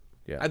blowing it.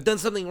 Yeah. I've done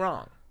something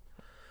wrong.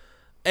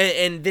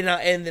 And then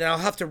I'll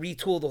have to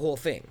retool the whole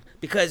thing,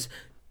 because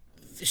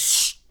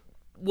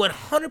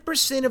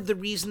 100% of the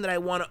reason that I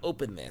want to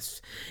open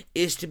this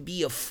is to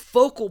be a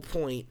focal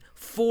point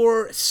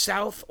for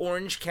South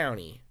Orange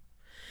County,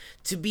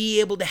 to be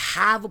able to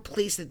have a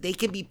place that they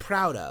can be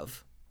proud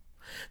of,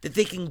 that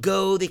they can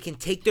go, they can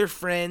take their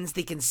friends,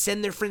 they can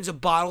send their friends a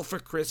bottle for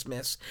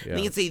Christmas. Yeah.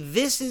 They can say,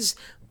 this is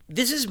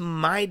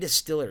my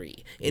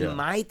distillery in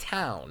my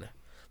town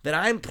that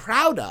I'm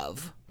proud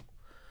of.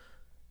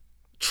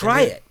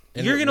 Try it.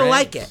 And You're gonna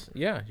like ranks. it.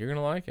 Yeah, you're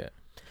gonna like it.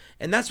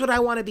 And that's what I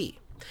want to be.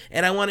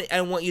 And I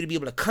want you to be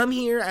able to come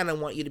here, and I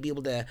want you to be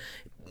able to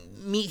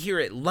meet here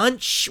at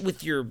lunch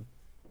with your,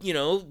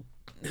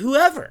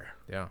 whoever.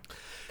 Yeah.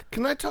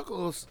 Can I talk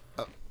a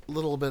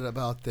little bit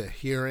about the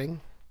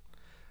hearing?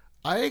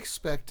 I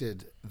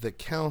expected the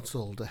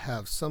council to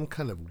have some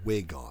kind of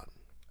wig on.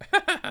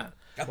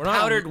 We're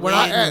not in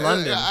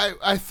London.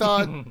 I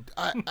thought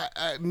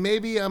I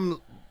maybe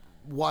I'm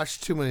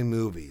watched too many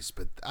movies,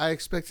 but I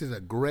expected a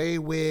gray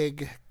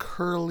wig,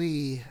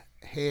 curly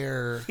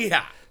hair,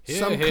 Yeah.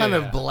 some kind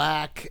of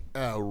black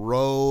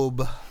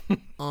robe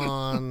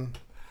on.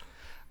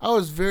 I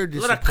was very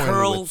lot of disappointed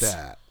curls. with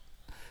that.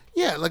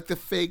 Yeah, like the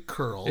fake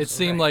curls. It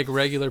seemed like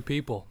regular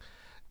people.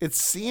 It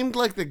seemed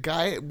like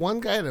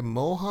one guy had a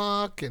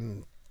mohawk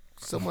and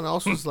someone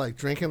else was like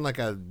drinking like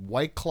a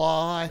White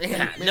Claw. I think,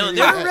 Yeah, maybe. no,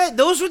 they were red.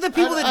 Those were the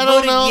people that I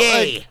don't voted know.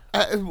 yay.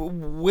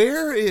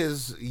 Where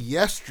is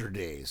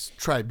yesterday's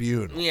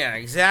tribunal? Yeah,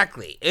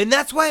 exactly. And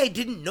that's why I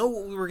didn't know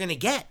what we were going to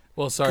get.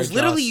 Well, sorry, Because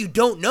literally Joss. you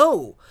don't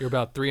know. You're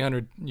about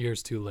 300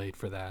 years too late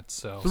for that.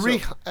 So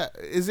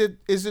Is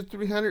it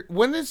 300?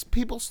 When does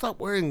people stop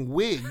wearing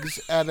wigs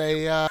at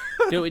a?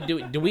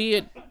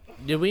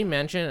 Did we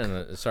mention?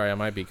 And sorry, I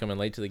might be coming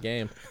late to the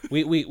game.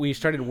 We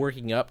started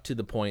working up to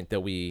the point that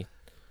we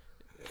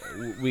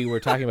were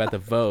talking about the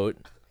vote,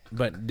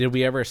 but did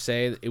we ever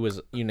say it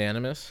was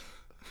unanimous?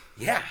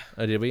 Yeah.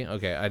 Oh, did we?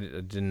 Okay, I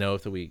didn't know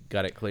if we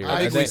got it clear. I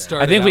think we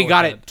started I think out we with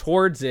got that. it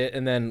towards it,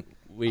 and then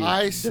we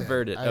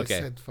diverted. I Okay.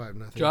 said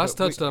 5-0. Joss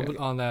but touched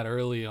on that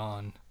early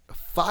on.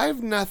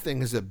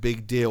 5-0 is a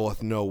big deal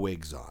with no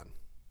wigs on.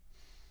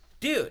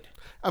 Dude.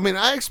 I mean,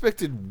 I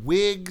expected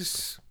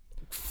wigs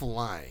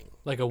flying.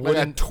 Like a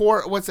Like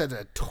wooden. what's that?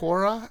 A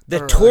Torah?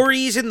 The Or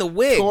Tories and the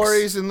wigs.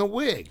 Tories and the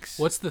wigs.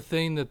 What's the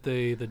thing that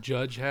the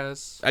judge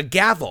has? A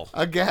gavel.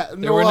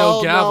 There were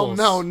no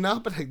gavels. No,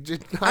 but I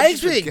I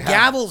expected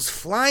gavels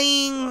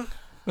flying.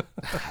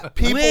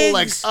 People wigs.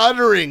 like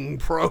uttering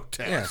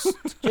protest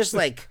Just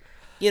like,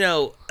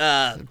 to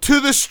to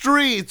the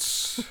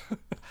streets.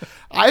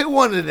 I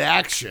wanted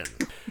action,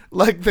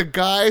 like the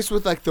guys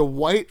with like the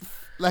white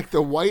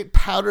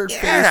powdered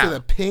face Yeah. with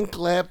the pink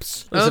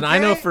lips. Listen, I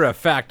know Okay. for a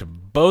fact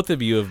both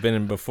of you have been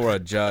in before a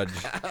judge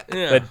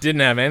that didn't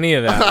have any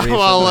of that. Recently.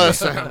 Well,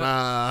 listen.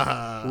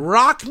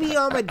 rock me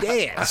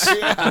Amadeus.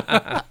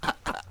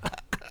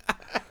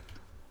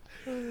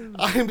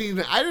 I mean,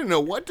 I didn't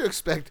know what to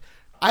expect.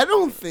 I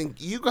don't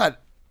think you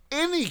got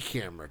any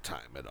camera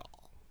time at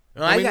all.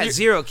 No, I mean, got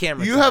zero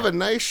camera You time. have a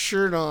nice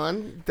shirt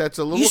on that's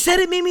a little. You said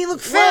it made me look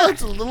Well, fat.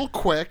 it's a little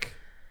quick.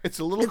 It's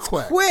a little It's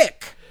quick.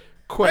 quick.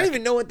 Quick. I don't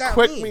even know what that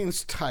quick means.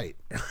 means tight.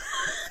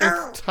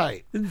 It's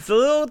tight. It's a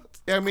little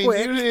I mean,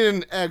 quick. you need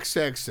an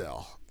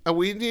XXL.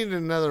 We need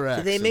another X.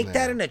 Did they make that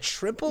there. in a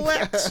triple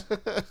X?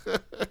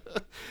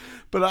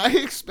 But I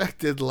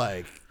expected,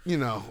 like,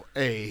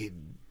 a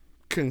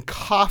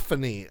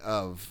cacophony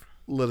of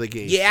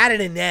litigation. You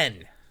added an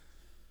N.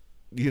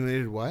 You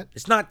needed what?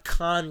 It's not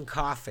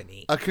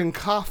concophony. A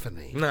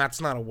cacophony. No,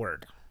 that's not a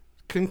word.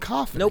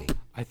 Cacophony. Nope.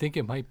 I think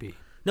it might be.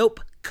 Nope.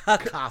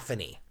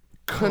 Cacophony.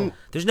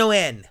 There's no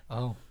N.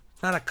 Oh.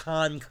 It's not a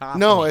concophony.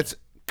 No, it's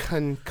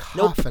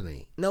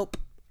cacophony. Nope.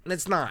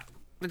 It's not.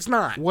 It's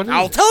not. What is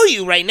I'll it? tell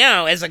you right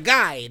now, as a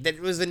guy that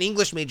was an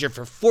English major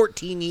for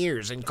 14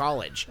 years in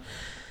college,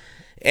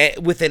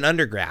 with an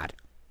undergrad.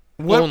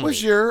 What only.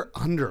 was your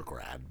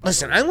undergrad? by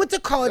Listen, the way? I went to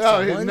college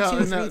Oh, for 1, no, 2,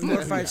 no, 3, no,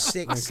 4, 5, no.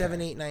 6,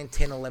 7, 8, 9,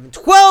 10, 11,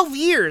 12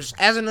 years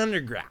as an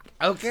undergrad.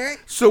 Okay?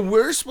 So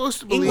we're supposed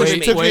to believe English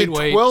it took major. you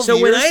Wait. 12 So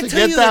years when I to tell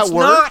get you that it's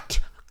word? not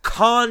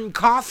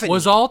concophony.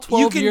 Was all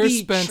 12 you can years be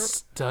spent sure-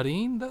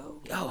 studying,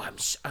 though?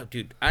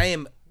 dude, I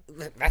am.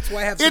 That's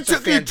why I have such It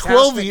took a you fantastic.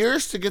 12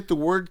 years to get the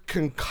word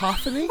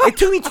cacophony? It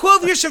took me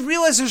 12 years to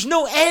realize there's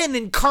no N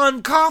in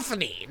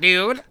concophony,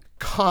 dude.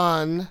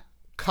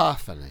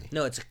 Concophony.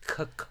 No, it's a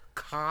cacophony.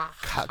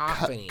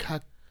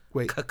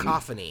 Wait.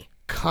 Cacophony.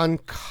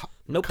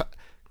 Nope.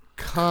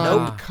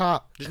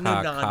 Conco. There's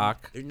no non.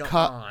 Cock. There's no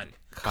Cock. on.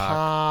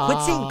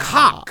 Quit saying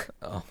cock.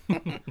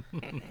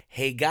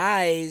 Hey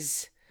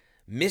guys,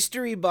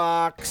 mystery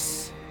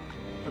box.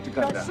 Put the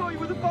gun down. I saw you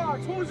with the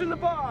box. What was in the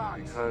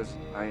box? Because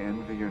I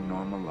envy your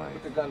normal life.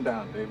 Put the gun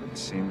down, David. It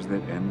seems that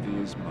envy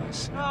is my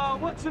sin. Oh,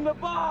 what's in the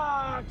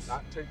box?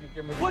 Not till you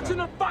give me the What's in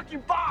gun. the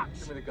fucking box?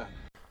 Give me the gun.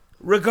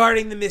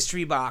 Regarding the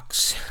mystery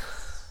box.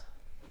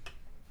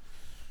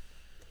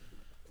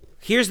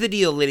 Here's the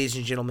deal, ladies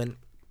and gentlemen.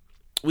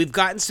 We've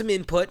gotten some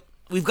input.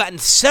 We've gotten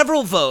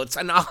several votes,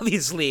 and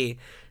obviously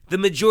the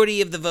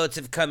majority of the votes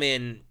have come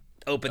in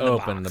open the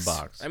box. Open the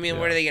box, I mean, yeah.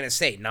 what are they going to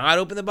say? Not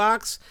open the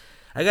box?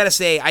 I got to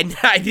say, I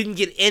didn't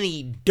get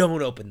any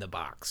don't open the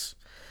box.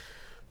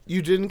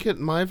 You didn't get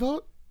my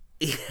vote?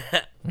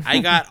 I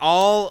got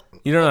all...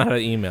 You don't know how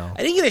to email.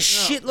 I didn't get a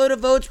shitload of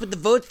votes, but the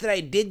votes that I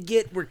did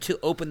get were to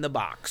open the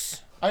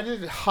box. I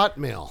did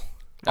Hotmail.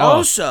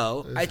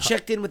 Also, I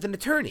checked in with an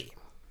attorney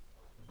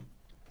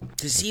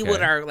to see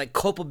what Okay. our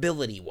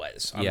culpability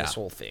was on Yeah. this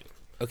whole thing.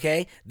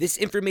 Okay? This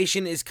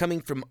information is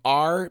coming from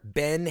R.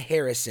 Ben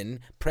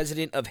Harrison,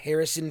 president of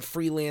Harrison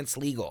Freelance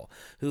Legal,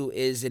 who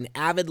is an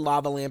avid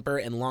lava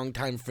lamper and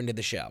longtime friend of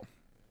the show.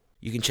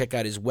 You can check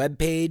out his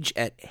webpage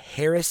at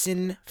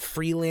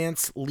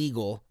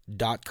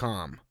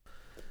harrisonfreelancelegal.com.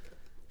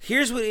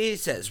 Here's what it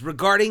says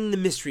regarding the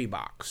mystery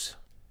box.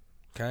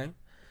 Okay?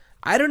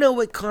 I don't know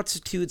what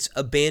constitutes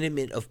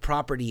abandonment of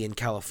property in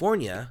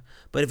California,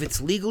 but if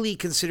it's legally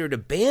considered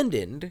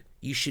abandoned,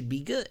 you should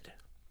be good.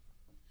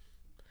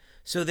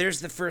 So there's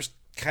the first,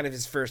 kind of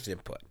his first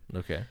input.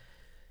 Okay.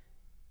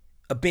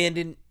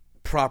 Abandoned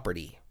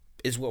property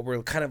is what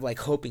we're kind of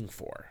hoping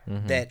for.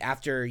 That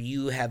after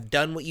you have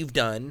done what you've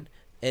done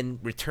and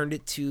returned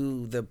it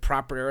to the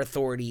proper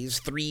authorities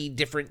 3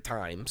 different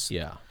times,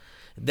 Yeah.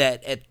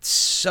 that at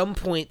some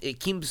point it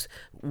keeps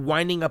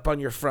winding up on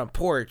your front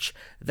porch,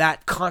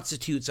 that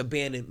constitutes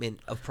abandonment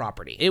of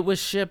property. It was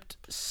shipped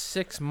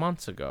 6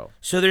 months ago.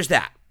 So there's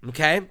that.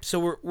 Okay,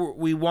 so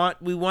we want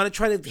to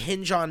try to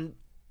hinge on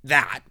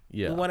that.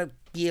 Yeah. We want to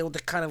be able to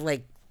kind of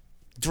like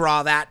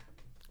draw that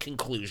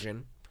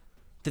conclusion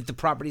that the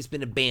property's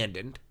been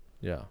abandoned.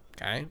 Yeah.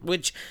 Okay,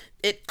 which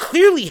it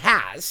clearly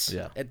has.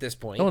 Yeah. At this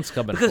point, No one's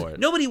coming because for it.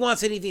 nobody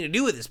wants anything to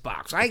do with this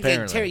box. I can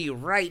Apparently. tell you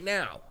right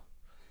now.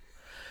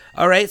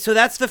 All right, so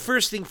that's the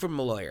first thing from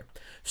a lawyer.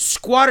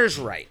 Squatters'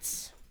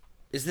 rights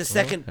is the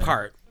second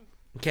part.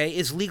 Okay,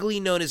 is legally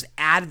known as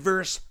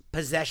adverse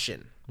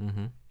possession.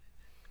 Mm-hmm.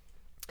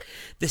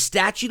 The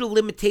statute of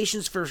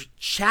limitations for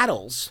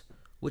chattels,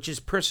 which is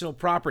personal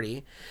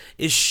property,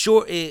 is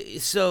short.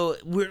 So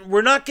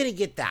we're not going to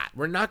get that.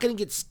 We're not going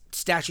to get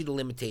statute of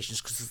limitations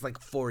because it's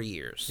like 4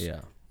 years. Yeah.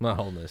 I'm not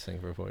holding this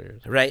thing for 4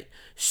 years. Right?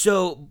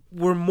 So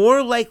we're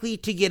more likely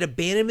to get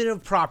abandonment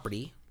of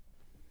property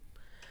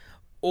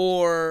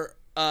or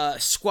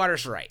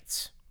squatters'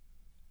 rights.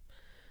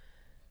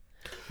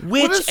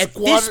 Which at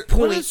this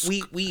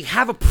point we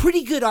have a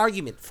pretty good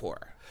argument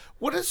for.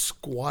 What does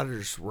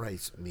squatters'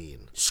 rights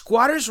mean?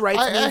 Squatters'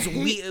 rights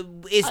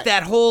means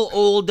that whole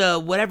old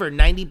whatever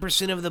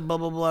 90% of the blah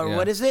blah blah. Or Yeah.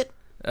 what is it?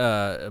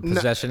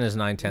 Possession is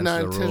 9/10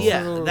 of the 9/10 rule. Yeah,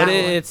 of the that But one.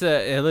 it's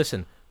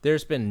listen.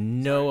 There's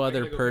been no I other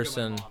gotta go pick up my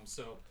person. mom,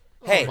 so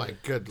Hey, Oh my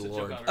good it's a joke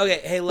lord! on her.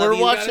 okay, hey, love We're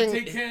you. watching- Gotta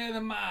take care of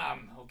the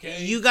mom,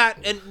 okay? You got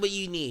and what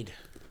you need.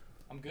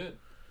 I'm good.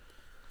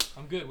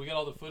 I'm good. We got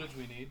all the footage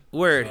we need.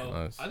 Word. So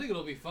Nice. I think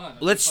it'll be fun.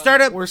 Let's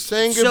start up. We're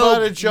saying so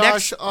goodbye to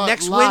Josh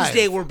next live.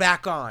 Wednesday. We're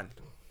back on.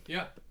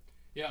 Yeah.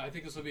 Yeah, I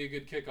think this will be a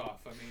good kickoff.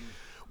 I mean,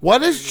 Why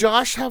does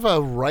Josh have a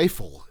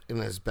rifle in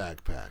his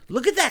backpack?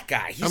 Look at that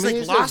guy. He's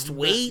he's lost a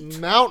weight.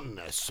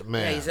 mountainous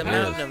man. Yeah, he's a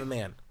mountain of a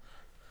man.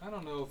 I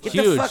don't know. Get If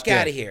the Huge fuck dick.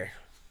 out of here.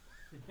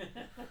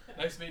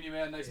 Nice meeting you,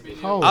 man. Nice meeting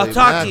you. Holy I'll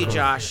talk to you, mackerel.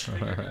 Josh. Take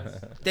care, guys.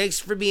 Thanks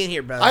for being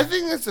here, brother. I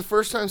think that's the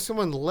first time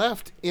someone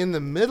left in the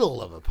middle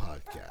of a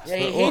podcast. Yeah,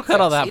 he We'll hates cut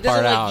all us. that He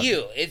doesn't part like out.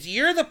 you.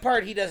 You're the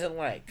part he doesn't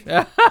like.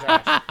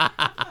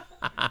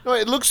 No,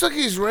 it looks like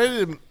he's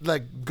ready to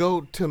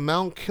go to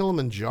Mount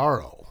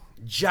Kilimanjaro.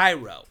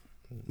 Gyro.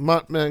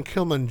 Mount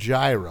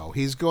Kilimanjaro.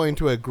 He's going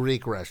to a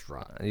Greek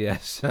restaurant.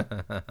 Yes.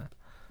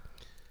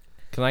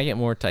 Can I get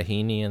more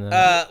tahini in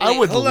the? I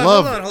would hold on,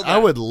 love. hold on. I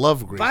would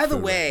love Greek. By the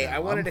food way, right I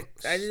now. wanted I'm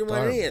to. I didn't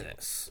want any of starving.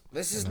 this.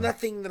 This is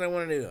nothing that I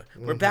wanted to do.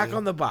 We're back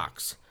on the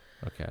box.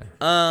 Okay.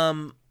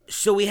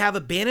 So we have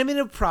abandonment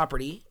of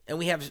property, and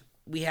we have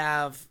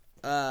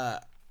No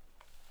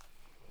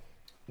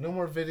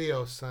more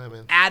videos,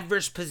 Simon.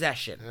 adverse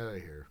possession. Out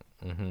of here.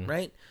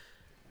 Right?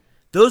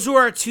 Those are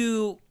our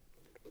two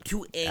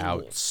angles.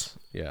 Outs.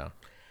 Yeah.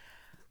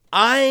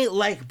 I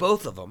like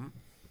both of them,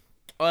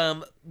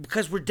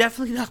 because we're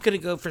definitely not going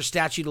to go for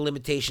statute of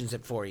limitations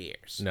at 4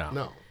 years.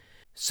 No.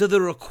 So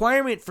the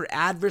requirement for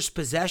adverse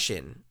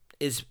possession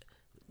is,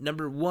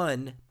 number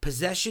one,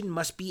 possession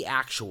must be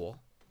actual,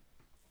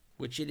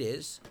 which it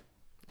is.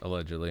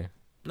 Allegedly.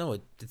 No,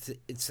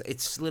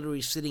 it's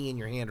literally sitting in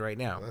your hand right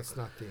now. That's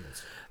not the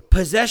answer.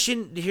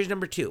 Possession, here's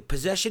number two.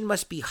 Possession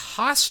must be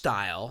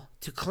hostile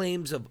to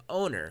claims of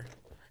owner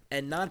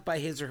and not by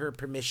his or her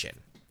permission,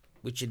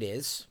 which it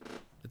is.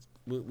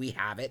 We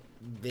have it.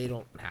 They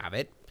don't have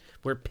it.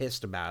 We're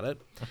pissed about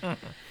it.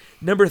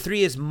 Number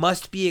three is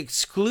must be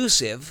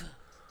exclusive,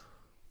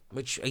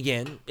 which,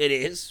 again, it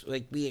is.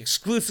 Like, we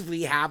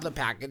exclusively have the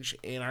package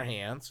in our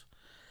hands.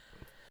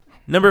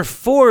 Number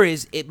four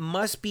is it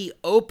must be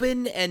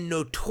open and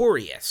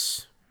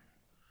notorious.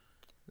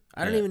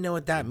 I don't even know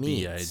what that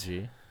means.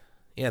 BIG.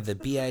 Yeah, the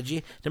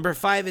BIG. Number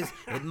five is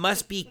it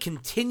must be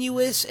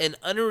continuous and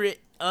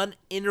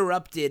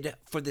uninterrupted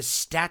for the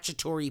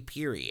statutory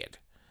period.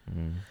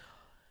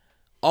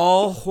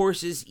 All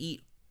horses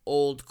eat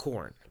old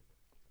corn.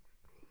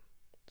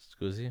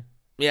 Scusi?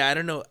 Yeah, I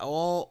don't know.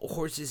 All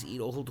horses eat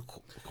old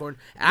corn.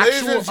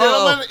 Ladies and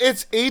gentlemen,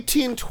 it's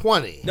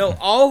 1820. No,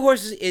 all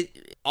horses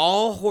eat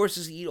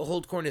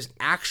old corn is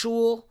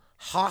actual,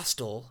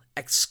 hostile,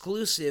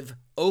 exclusive,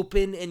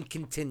 open, and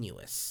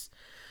continuous,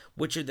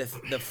 which are the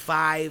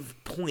 5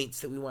 points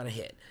that we want to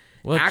hit.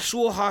 Which-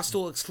 Actual,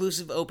 hostile,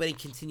 exclusive, open, and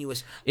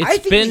continuous. I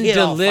It's think been we hit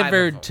all 5 of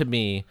delivered them. to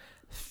me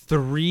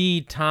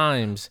 3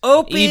 times.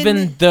 Open-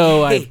 even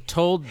though Hey, I've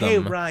told them hey,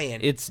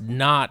 Ryan. it's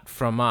not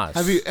from us.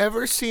 Have you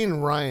ever seen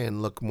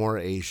Ryan look more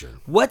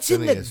Asian? What's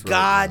than in he the is right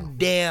now?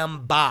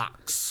 goddamn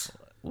box?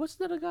 What's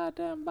in a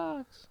goddamn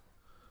box?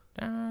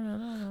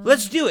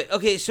 Let's do it.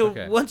 Okay, so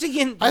Okay. once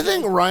again, I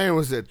think Ryan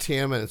was at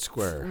Tiananmen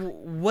Square.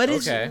 what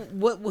is Okay.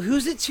 what?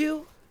 Who's it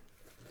to?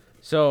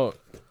 So,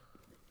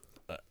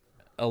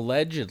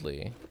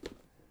 allegedly,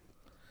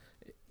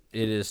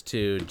 it is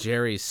to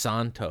Jerry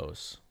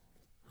Santos.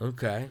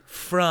 Okay,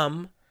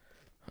 from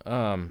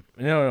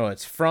No,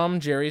 it's from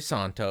Jerry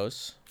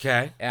Santos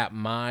okay, at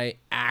my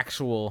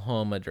actual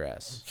home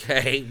address.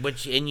 okay,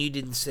 and you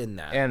didn't send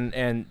that.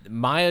 And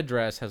my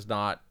address has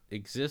not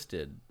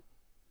existed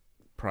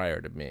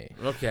prior to me.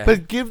 Okay.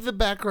 But give the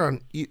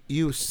background.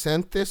 You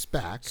sent this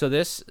back. So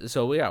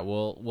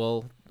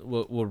we'll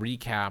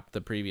recap the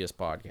previous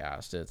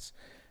podcast. It's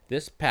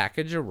this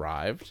package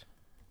arrived.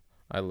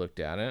 I looked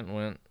at it and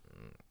went,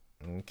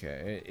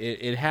 okay.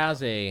 It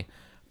has a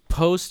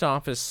post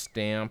office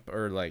stamp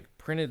or like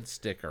printed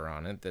sticker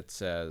on it that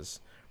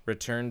says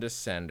return to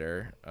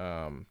sender.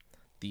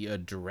 The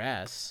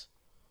address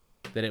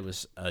that it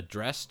was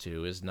addressed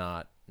to is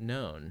not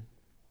known.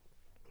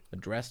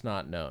 Address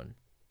not known.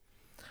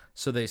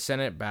 So they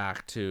sent it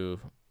back to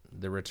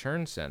the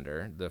return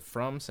sender, the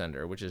from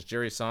sender, which is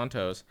Jerry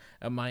Santos,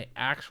 at my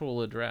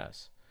actual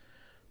address.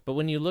 But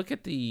when you look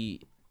at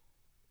the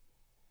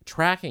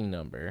tracking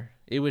number,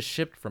 it was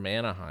shipped from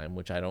Anaheim,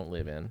 which I don't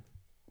live in.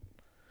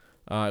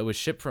 It was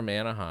shipped from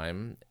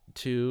Anaheim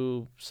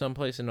to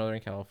someplace in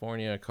Northern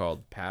California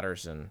called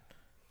Patterson,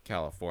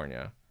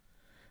 California.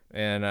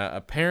 And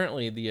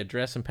apparently the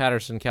address in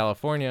Patterson,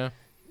 California,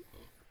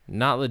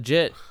 not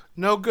legit.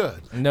 No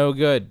good. No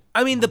good.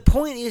 I mean, the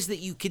point is that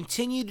you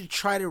continue to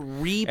try to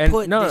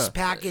re-put this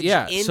package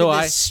into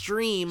the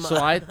stream. So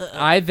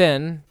I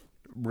then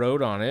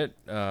wrote on it,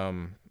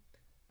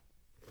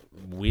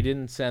 we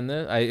didn't send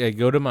this. I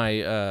go to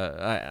my,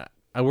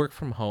 I work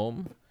from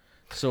home.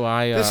 So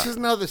this is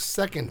now the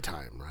second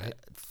time, right?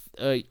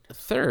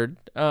 Third.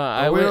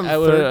 No,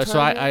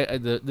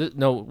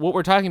 what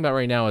we're talking about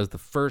right now is the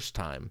first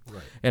time.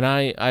 Right. And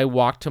I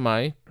walked to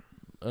my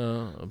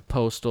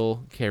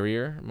postal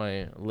carrier,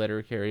 my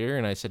letter carrier,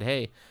 and I said,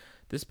 hey,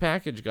 this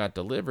package got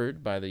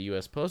delivered by the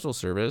U.S. Postal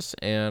Service,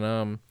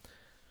 and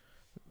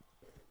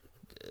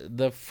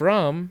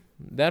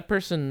that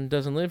person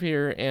doesn't live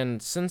here,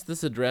 and since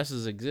this address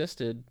has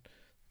existed,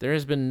 there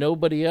has been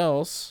nobody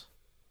else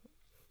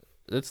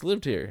that's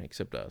lived here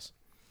except us.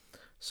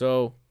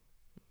 So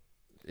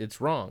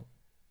it's wrong.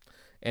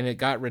 And it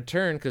got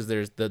returned because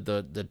there's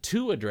the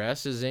to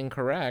address is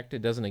incorrect.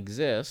 It doesn't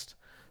exist.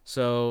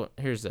 So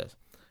here's this.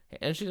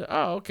 And she said,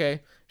 oh,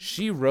 okay.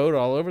 She wrote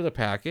all over the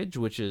package,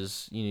 which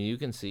is, you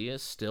can see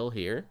is still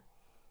here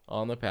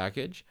on the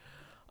package.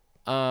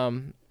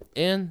 And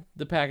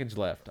the package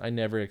left. I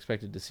never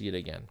expected to see it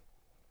again.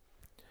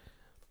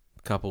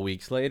 A couple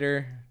weeks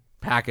later,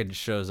 package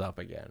shows up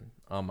again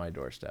on my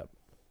doorstep.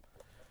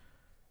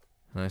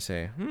 And I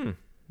say,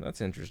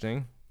 that's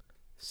interesting.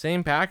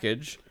 Same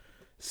package,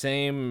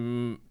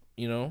 same,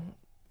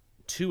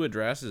 to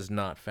address is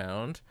not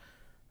found.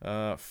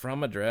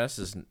 From address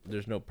is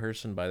there's no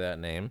person by that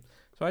name.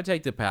 So I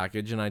take the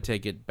package and I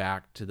take it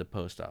back to the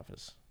post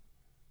office.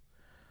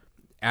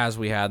 As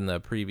we had in the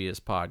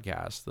previous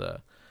podcast,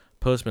 the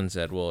postman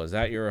said, well, is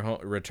that your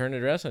return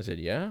address? I said,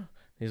 yeah.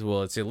 He said,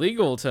 well, it's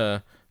illegal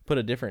to put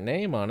a different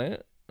name on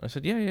it. I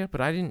said, yeah,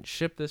 but I didn't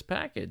ship this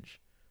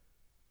package.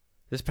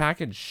 This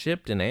package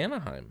shipped in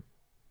Anaheim.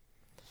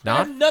 I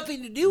have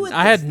nothing to do with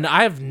this.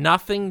 I have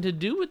nothing to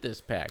do with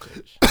this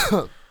package.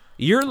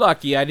 You're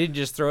lucky I didn't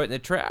just throw it in the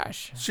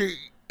trash. See,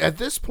 at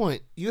this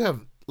point,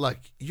 you're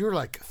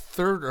like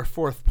third or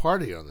fourth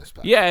party on this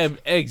package. Yeah,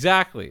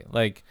 exactly.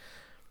 Like,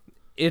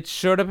 it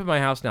showed up at my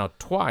house now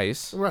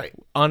twice. Right.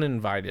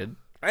 Uninvited.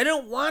 I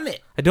don't want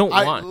it. I don't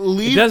want.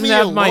 Leave it doesn't me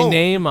have my alone.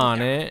 name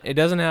on it. It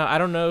doesn't have. I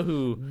don't know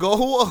who.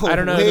 Go away. I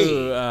don't know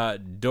who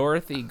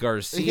Dorothy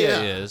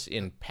Garcia is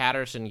in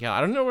Patterson, California.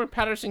 I don't know where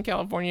Patterson,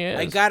 California is.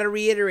 I gotta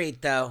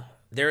reiterate though,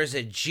 there is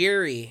a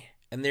Jerry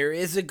and there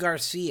is a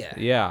Garcia.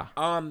 Yeah.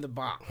 On the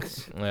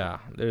box. Yeah.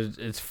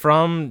 It's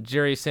from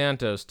Jerry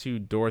Santos to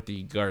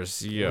Dorothy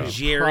Garcia.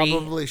 Jerry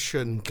Probably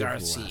shouldn't give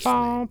Garcia.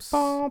 last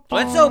names.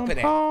 Let's open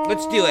it.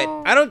 Let's do it.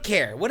 I don't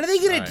care. What are they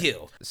gonna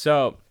do?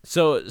 So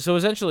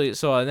essentially,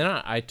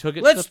 then I took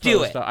it. Let's to the do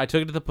post it. I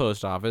took it to the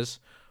post office,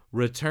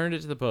 returned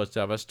it to the post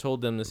office,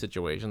 told them the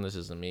situation. This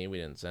isn't me. We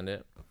didn't send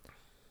it.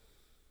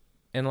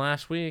 And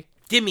last week,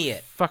 Give me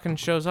it. fucking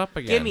shows up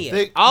again. Give me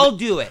it. I'll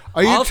do it.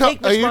 Are you I'll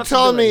take are you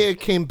telling me responsibility. it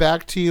came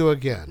back to you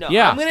again? No,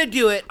 Yeah. I'm gonna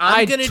do it.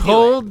 I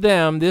told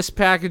them this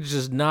package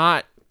is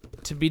not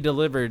to be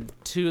delivered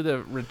to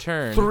the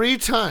return 3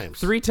 times.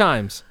 3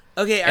 times.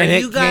 Okay, And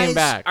it came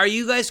back. Are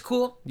you guys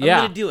cool? Yeah,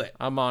 I'm gonna do it.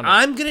 I'm on it.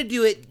 I'm gonna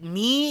do it.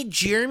 Me,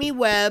 Jeremy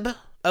Webb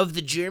of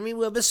the Jeremy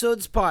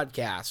Webbisodes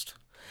podcast,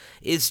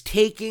 is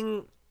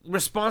taking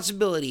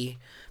responsibility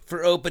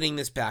for opening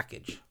this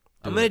package.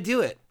 I'm gonna do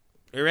it.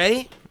 You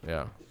ready?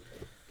 Yeah.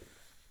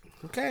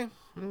 Okay.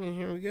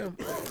 Here we go.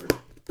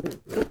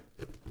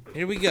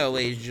 Here we go,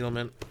 ladies and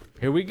gentlemen.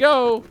 Here we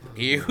go.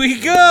 Here we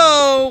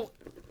go.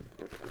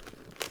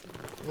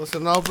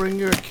 Listen, I'll bring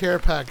you a care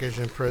package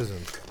in prison.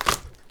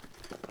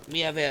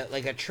 We have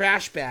a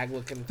trash bag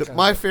looking.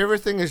 My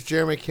favorite thing is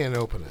Jeremy can't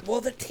open it.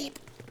 Well, the tape.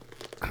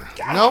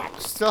 Nope,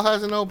 still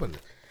hasn't opened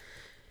it.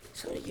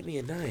 Somebody give me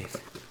a knife.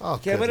 Oh,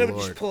 Okay, I'm good gonna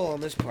Lord. just pull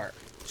on this part.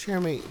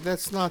 Jeremy,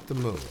 that's not the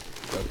move.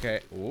 Okay.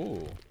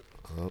 Ooh.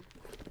 Oh.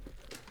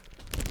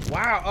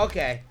 Wow.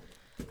 Okay.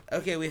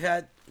 Okay, we've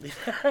had.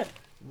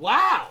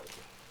 Wow.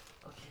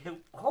 Okay,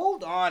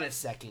 hold on a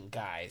second,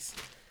 guys.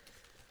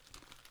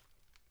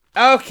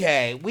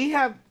 Okay, we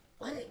have.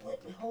 Wait,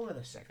 hold on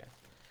a second.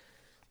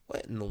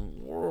 What in the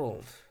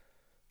world?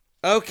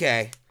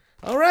 Okay,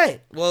 All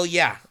right. Well,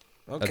 yeah.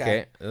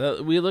 Okay.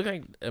 We look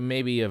like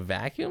maybe a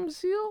vacuum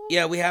seal.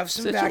 Yeah, we have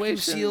some vacuum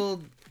Situation?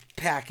 sealed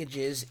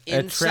packages A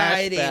trash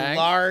inside a bag.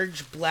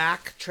 large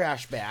black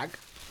trash bag.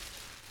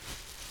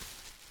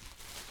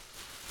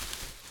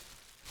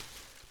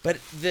 But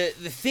the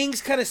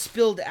things kind of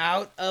spilled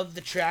out of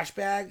the trash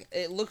bag.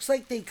 It looks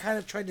like they kind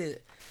of tried to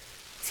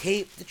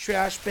tape the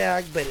trash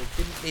bag, but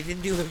they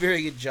didn't do a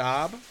very good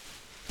job.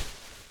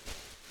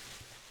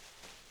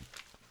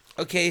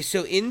 Okay,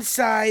 so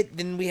inside,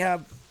 then we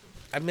have...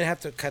 I'm going to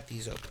have to cut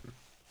these open.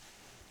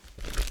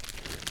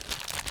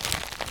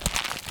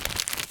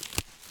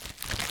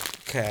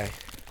 Okay.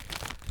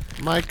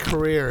 My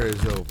career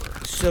is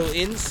over. So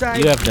inside...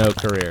 You have no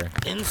career.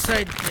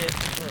 Inside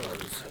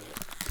this...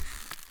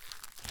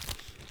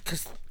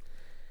 Cause...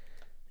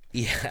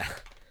 Yeah.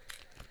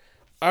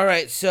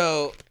 Alright,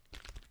 so...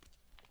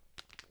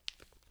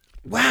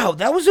 Wow,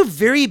 that was a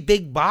very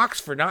big box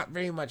for not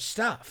very much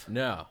stuff.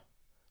 No.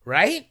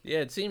 Right? Yeah,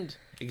 it seemed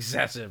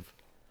excessive.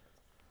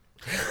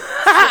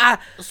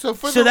 So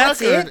for So the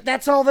that's record, it?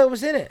 That's all that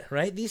was in it,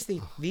 right? These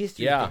three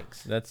Yeah,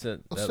 things. that's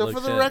it. That so for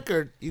looks the it.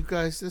 record, you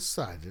guys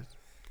decided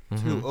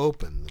to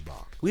open the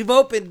box. We've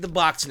opened the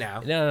box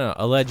now. No,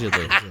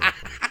 allegedly.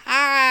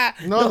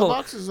 No, the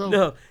box is open.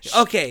 No.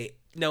 Okay.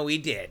 No, we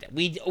did.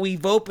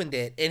 We've opened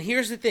it, and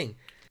here's the thing.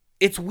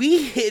 It's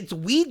weed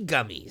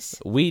gummies.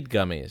 Weed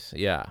gummies,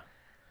 yeah.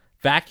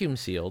 Vacuum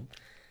sealed.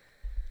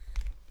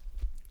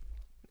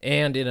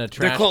 And in a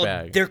trash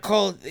bag. They're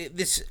called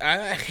this.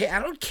 I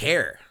don't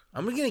care.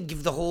 I'm gonna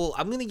give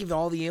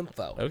all the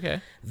info.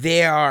 Okay.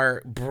 They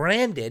are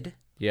branded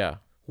Yeah.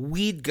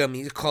 weed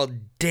gummies called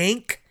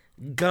Dank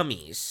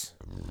Gummies.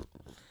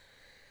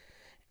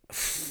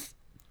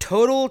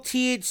 Total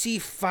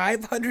THC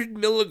 500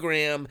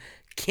 milligram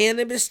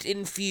cannabis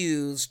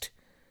infused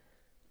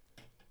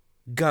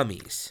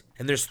gummies,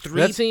 and there's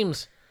three. That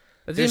seems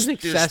There's-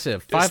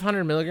 excessive. there's-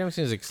 500 milligrams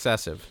seems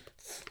excessive.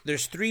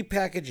 There's 3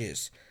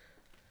 packages.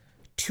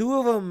 2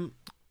 of them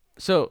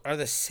So are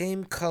the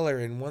same color,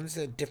 and one's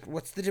a different.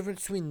 What's the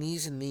difference between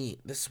these and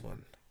this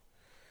one?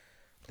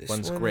 This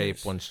one's one grape,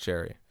 is- one's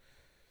cherry.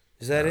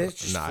 Is that it?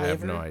 Just No, I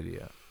have no flavor?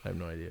 idea.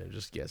 I'm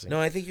just guessing.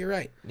 No, I think you're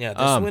right. Yeah,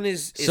 this one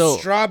is so-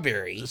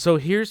 strawberry. So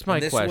here's my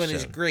and this question. one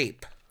is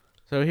grape.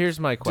 So here's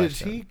my Did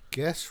question. he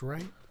guess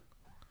right?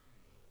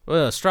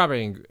 Well,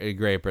 strawberry and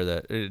grape are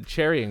the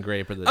cherry and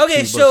grape are the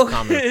Okay, two so most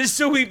common.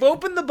 so we've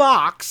opened the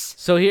box.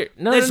 So here,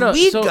 no, There's no.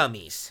 weed so,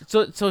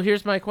 gummies. So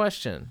here's my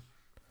question.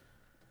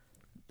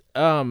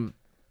 They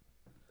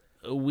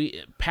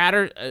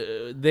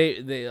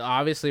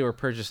obviously were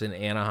purchased in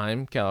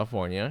Anaheim,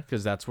 California,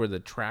 because that's where the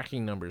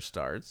tracking number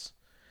starts,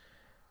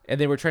 and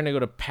they were trying to go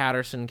to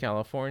Patterson,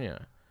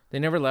 California. They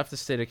never left the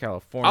state of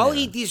California. I'll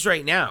eat these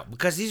right now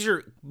because these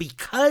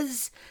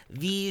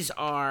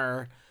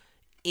are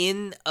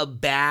in a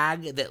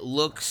bag that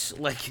looks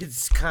like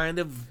it's kind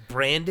of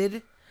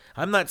branded.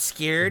 I'm not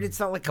scared. It's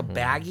not like a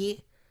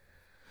baggie.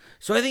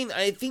 So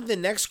I think the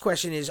next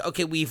question is,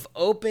 okay, we've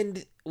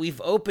opened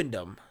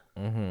them.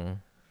 Mm-hmm.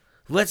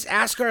 Let's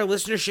ask our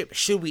listenership: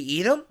 should we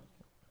eat them?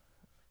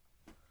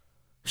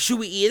 Should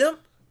we eat them?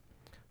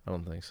 I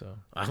don't think so.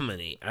 I'm gonna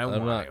eat. I'm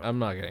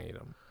not gonna eat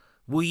them.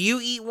 Will you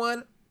eat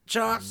one,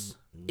 Joss?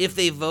 If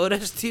they vote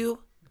us to?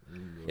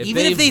 If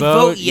Even if they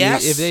vote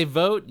yes? if they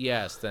vote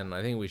yes, then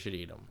I think we should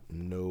eat them.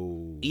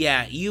 No.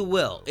 Yeah, you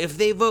will. If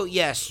they vote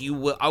yes, you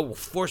will. I will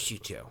force you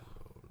to.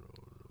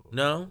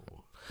 No?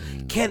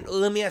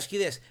 Let me ask you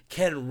this.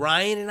 Can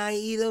Ryan and I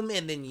eat them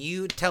and then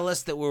you tell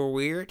us that we're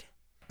weird?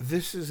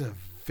 This is a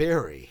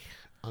very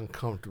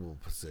uncomfortable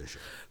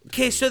position.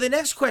 Okay, so the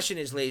next question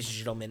is, ladies and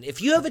gentlemen,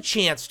 if you have a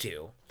chance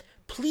to,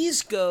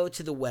 please go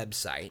to the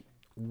website,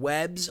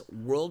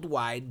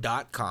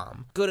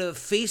 webbsworldwide.com. Go to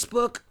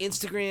Facebook,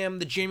 Instagram,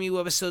 the Jeremy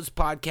Webbisodes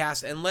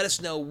podcast, and let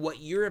us know what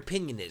your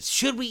opinion is.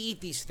 Should we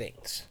eat these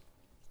things?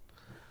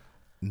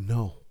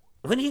 No.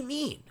 What do you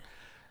mean?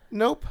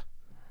 Nope.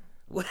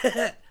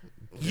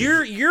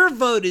 Your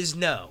vote is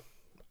no.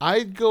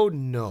 I'd go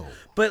no.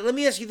 But let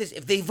me ask you this.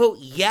 If they vote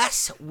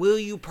yes, will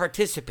you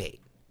participate?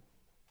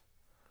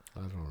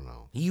 I don't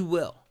know. You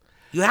will.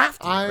 You have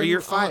to, or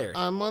you're fired.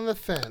 I'm on the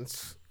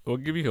fence. We'll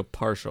give you a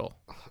partial.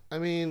 I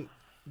mean,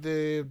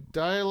 the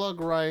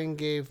dialogue Ryan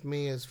gave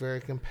me is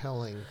very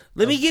compelling.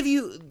 Let me give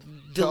you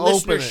the to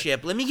open listenership.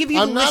 it. Let me give you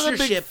I'm the not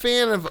listenership. a big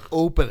fan of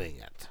opening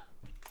it.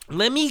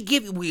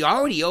 We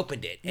already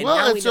opened it. And Well,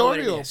 now we it's know what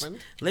already it is. opened.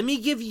 Let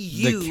me give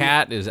you... The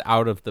cat is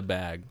out of the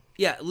bag.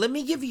 Yeah, let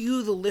me give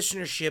you, the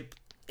listenership,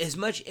 as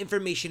much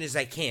information as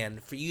I can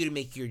for you to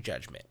make your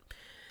judgment.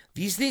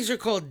 These things are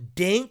called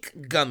Dank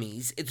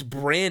Gummies. It's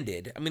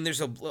branded. I mean,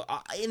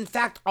 in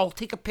fact, I'll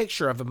take a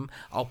picture of them.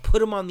 I'll put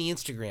them on the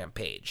Instagram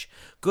page.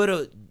 Go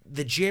to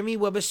the Jeremy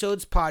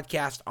Webbisodes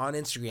podcast on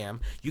Instagram.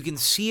 You can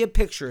see a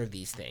picture of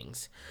these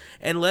things.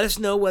 And let us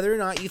know whether or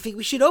not you think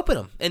we should open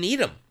them and eat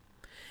them.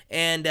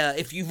 And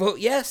if you vote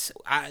yes,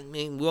 I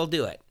mean, we'll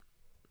do it.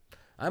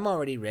 I'm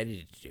already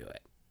ready to do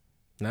it.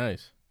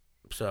 Nice.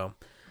 So,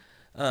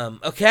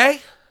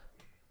 okay?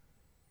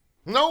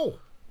 No.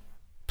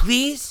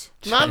 Please?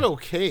 Not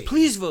okay.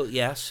 Please vote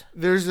yes.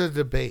 There's a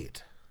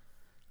debate.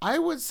 I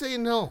would say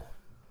no.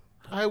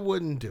 I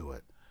wouldn't do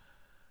it.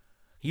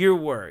 You're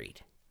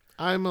worried.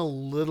 I'm a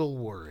little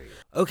worried.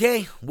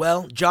 Okay,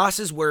 well, Joss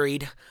is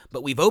worried,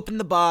 but we've opened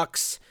the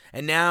box,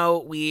 and now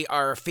we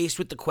are faced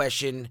with the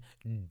question,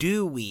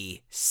 do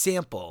we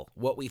sample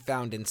what we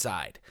found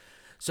inside?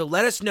 So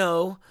let us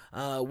know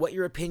what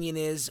your opinion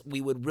is.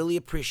 We would really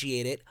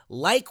appreciate it.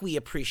 Like we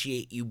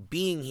appreciate you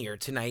being here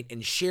tonight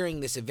and sharing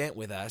this event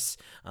with us.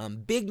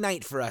 Big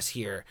night for us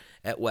here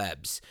at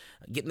Webb's.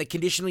 Getting the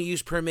conditional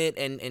use permit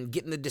and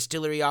getting the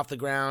distillery off the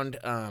ground.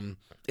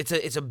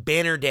 It's a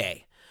banner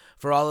day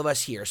for all of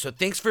us here. So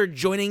thanks for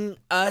joining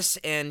us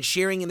and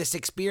sharing in this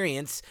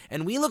experience.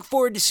 And we look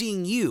forward to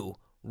seeing you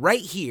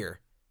right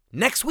here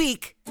next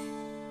week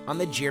on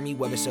the Jeremy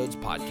Webbisodes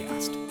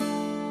podcast.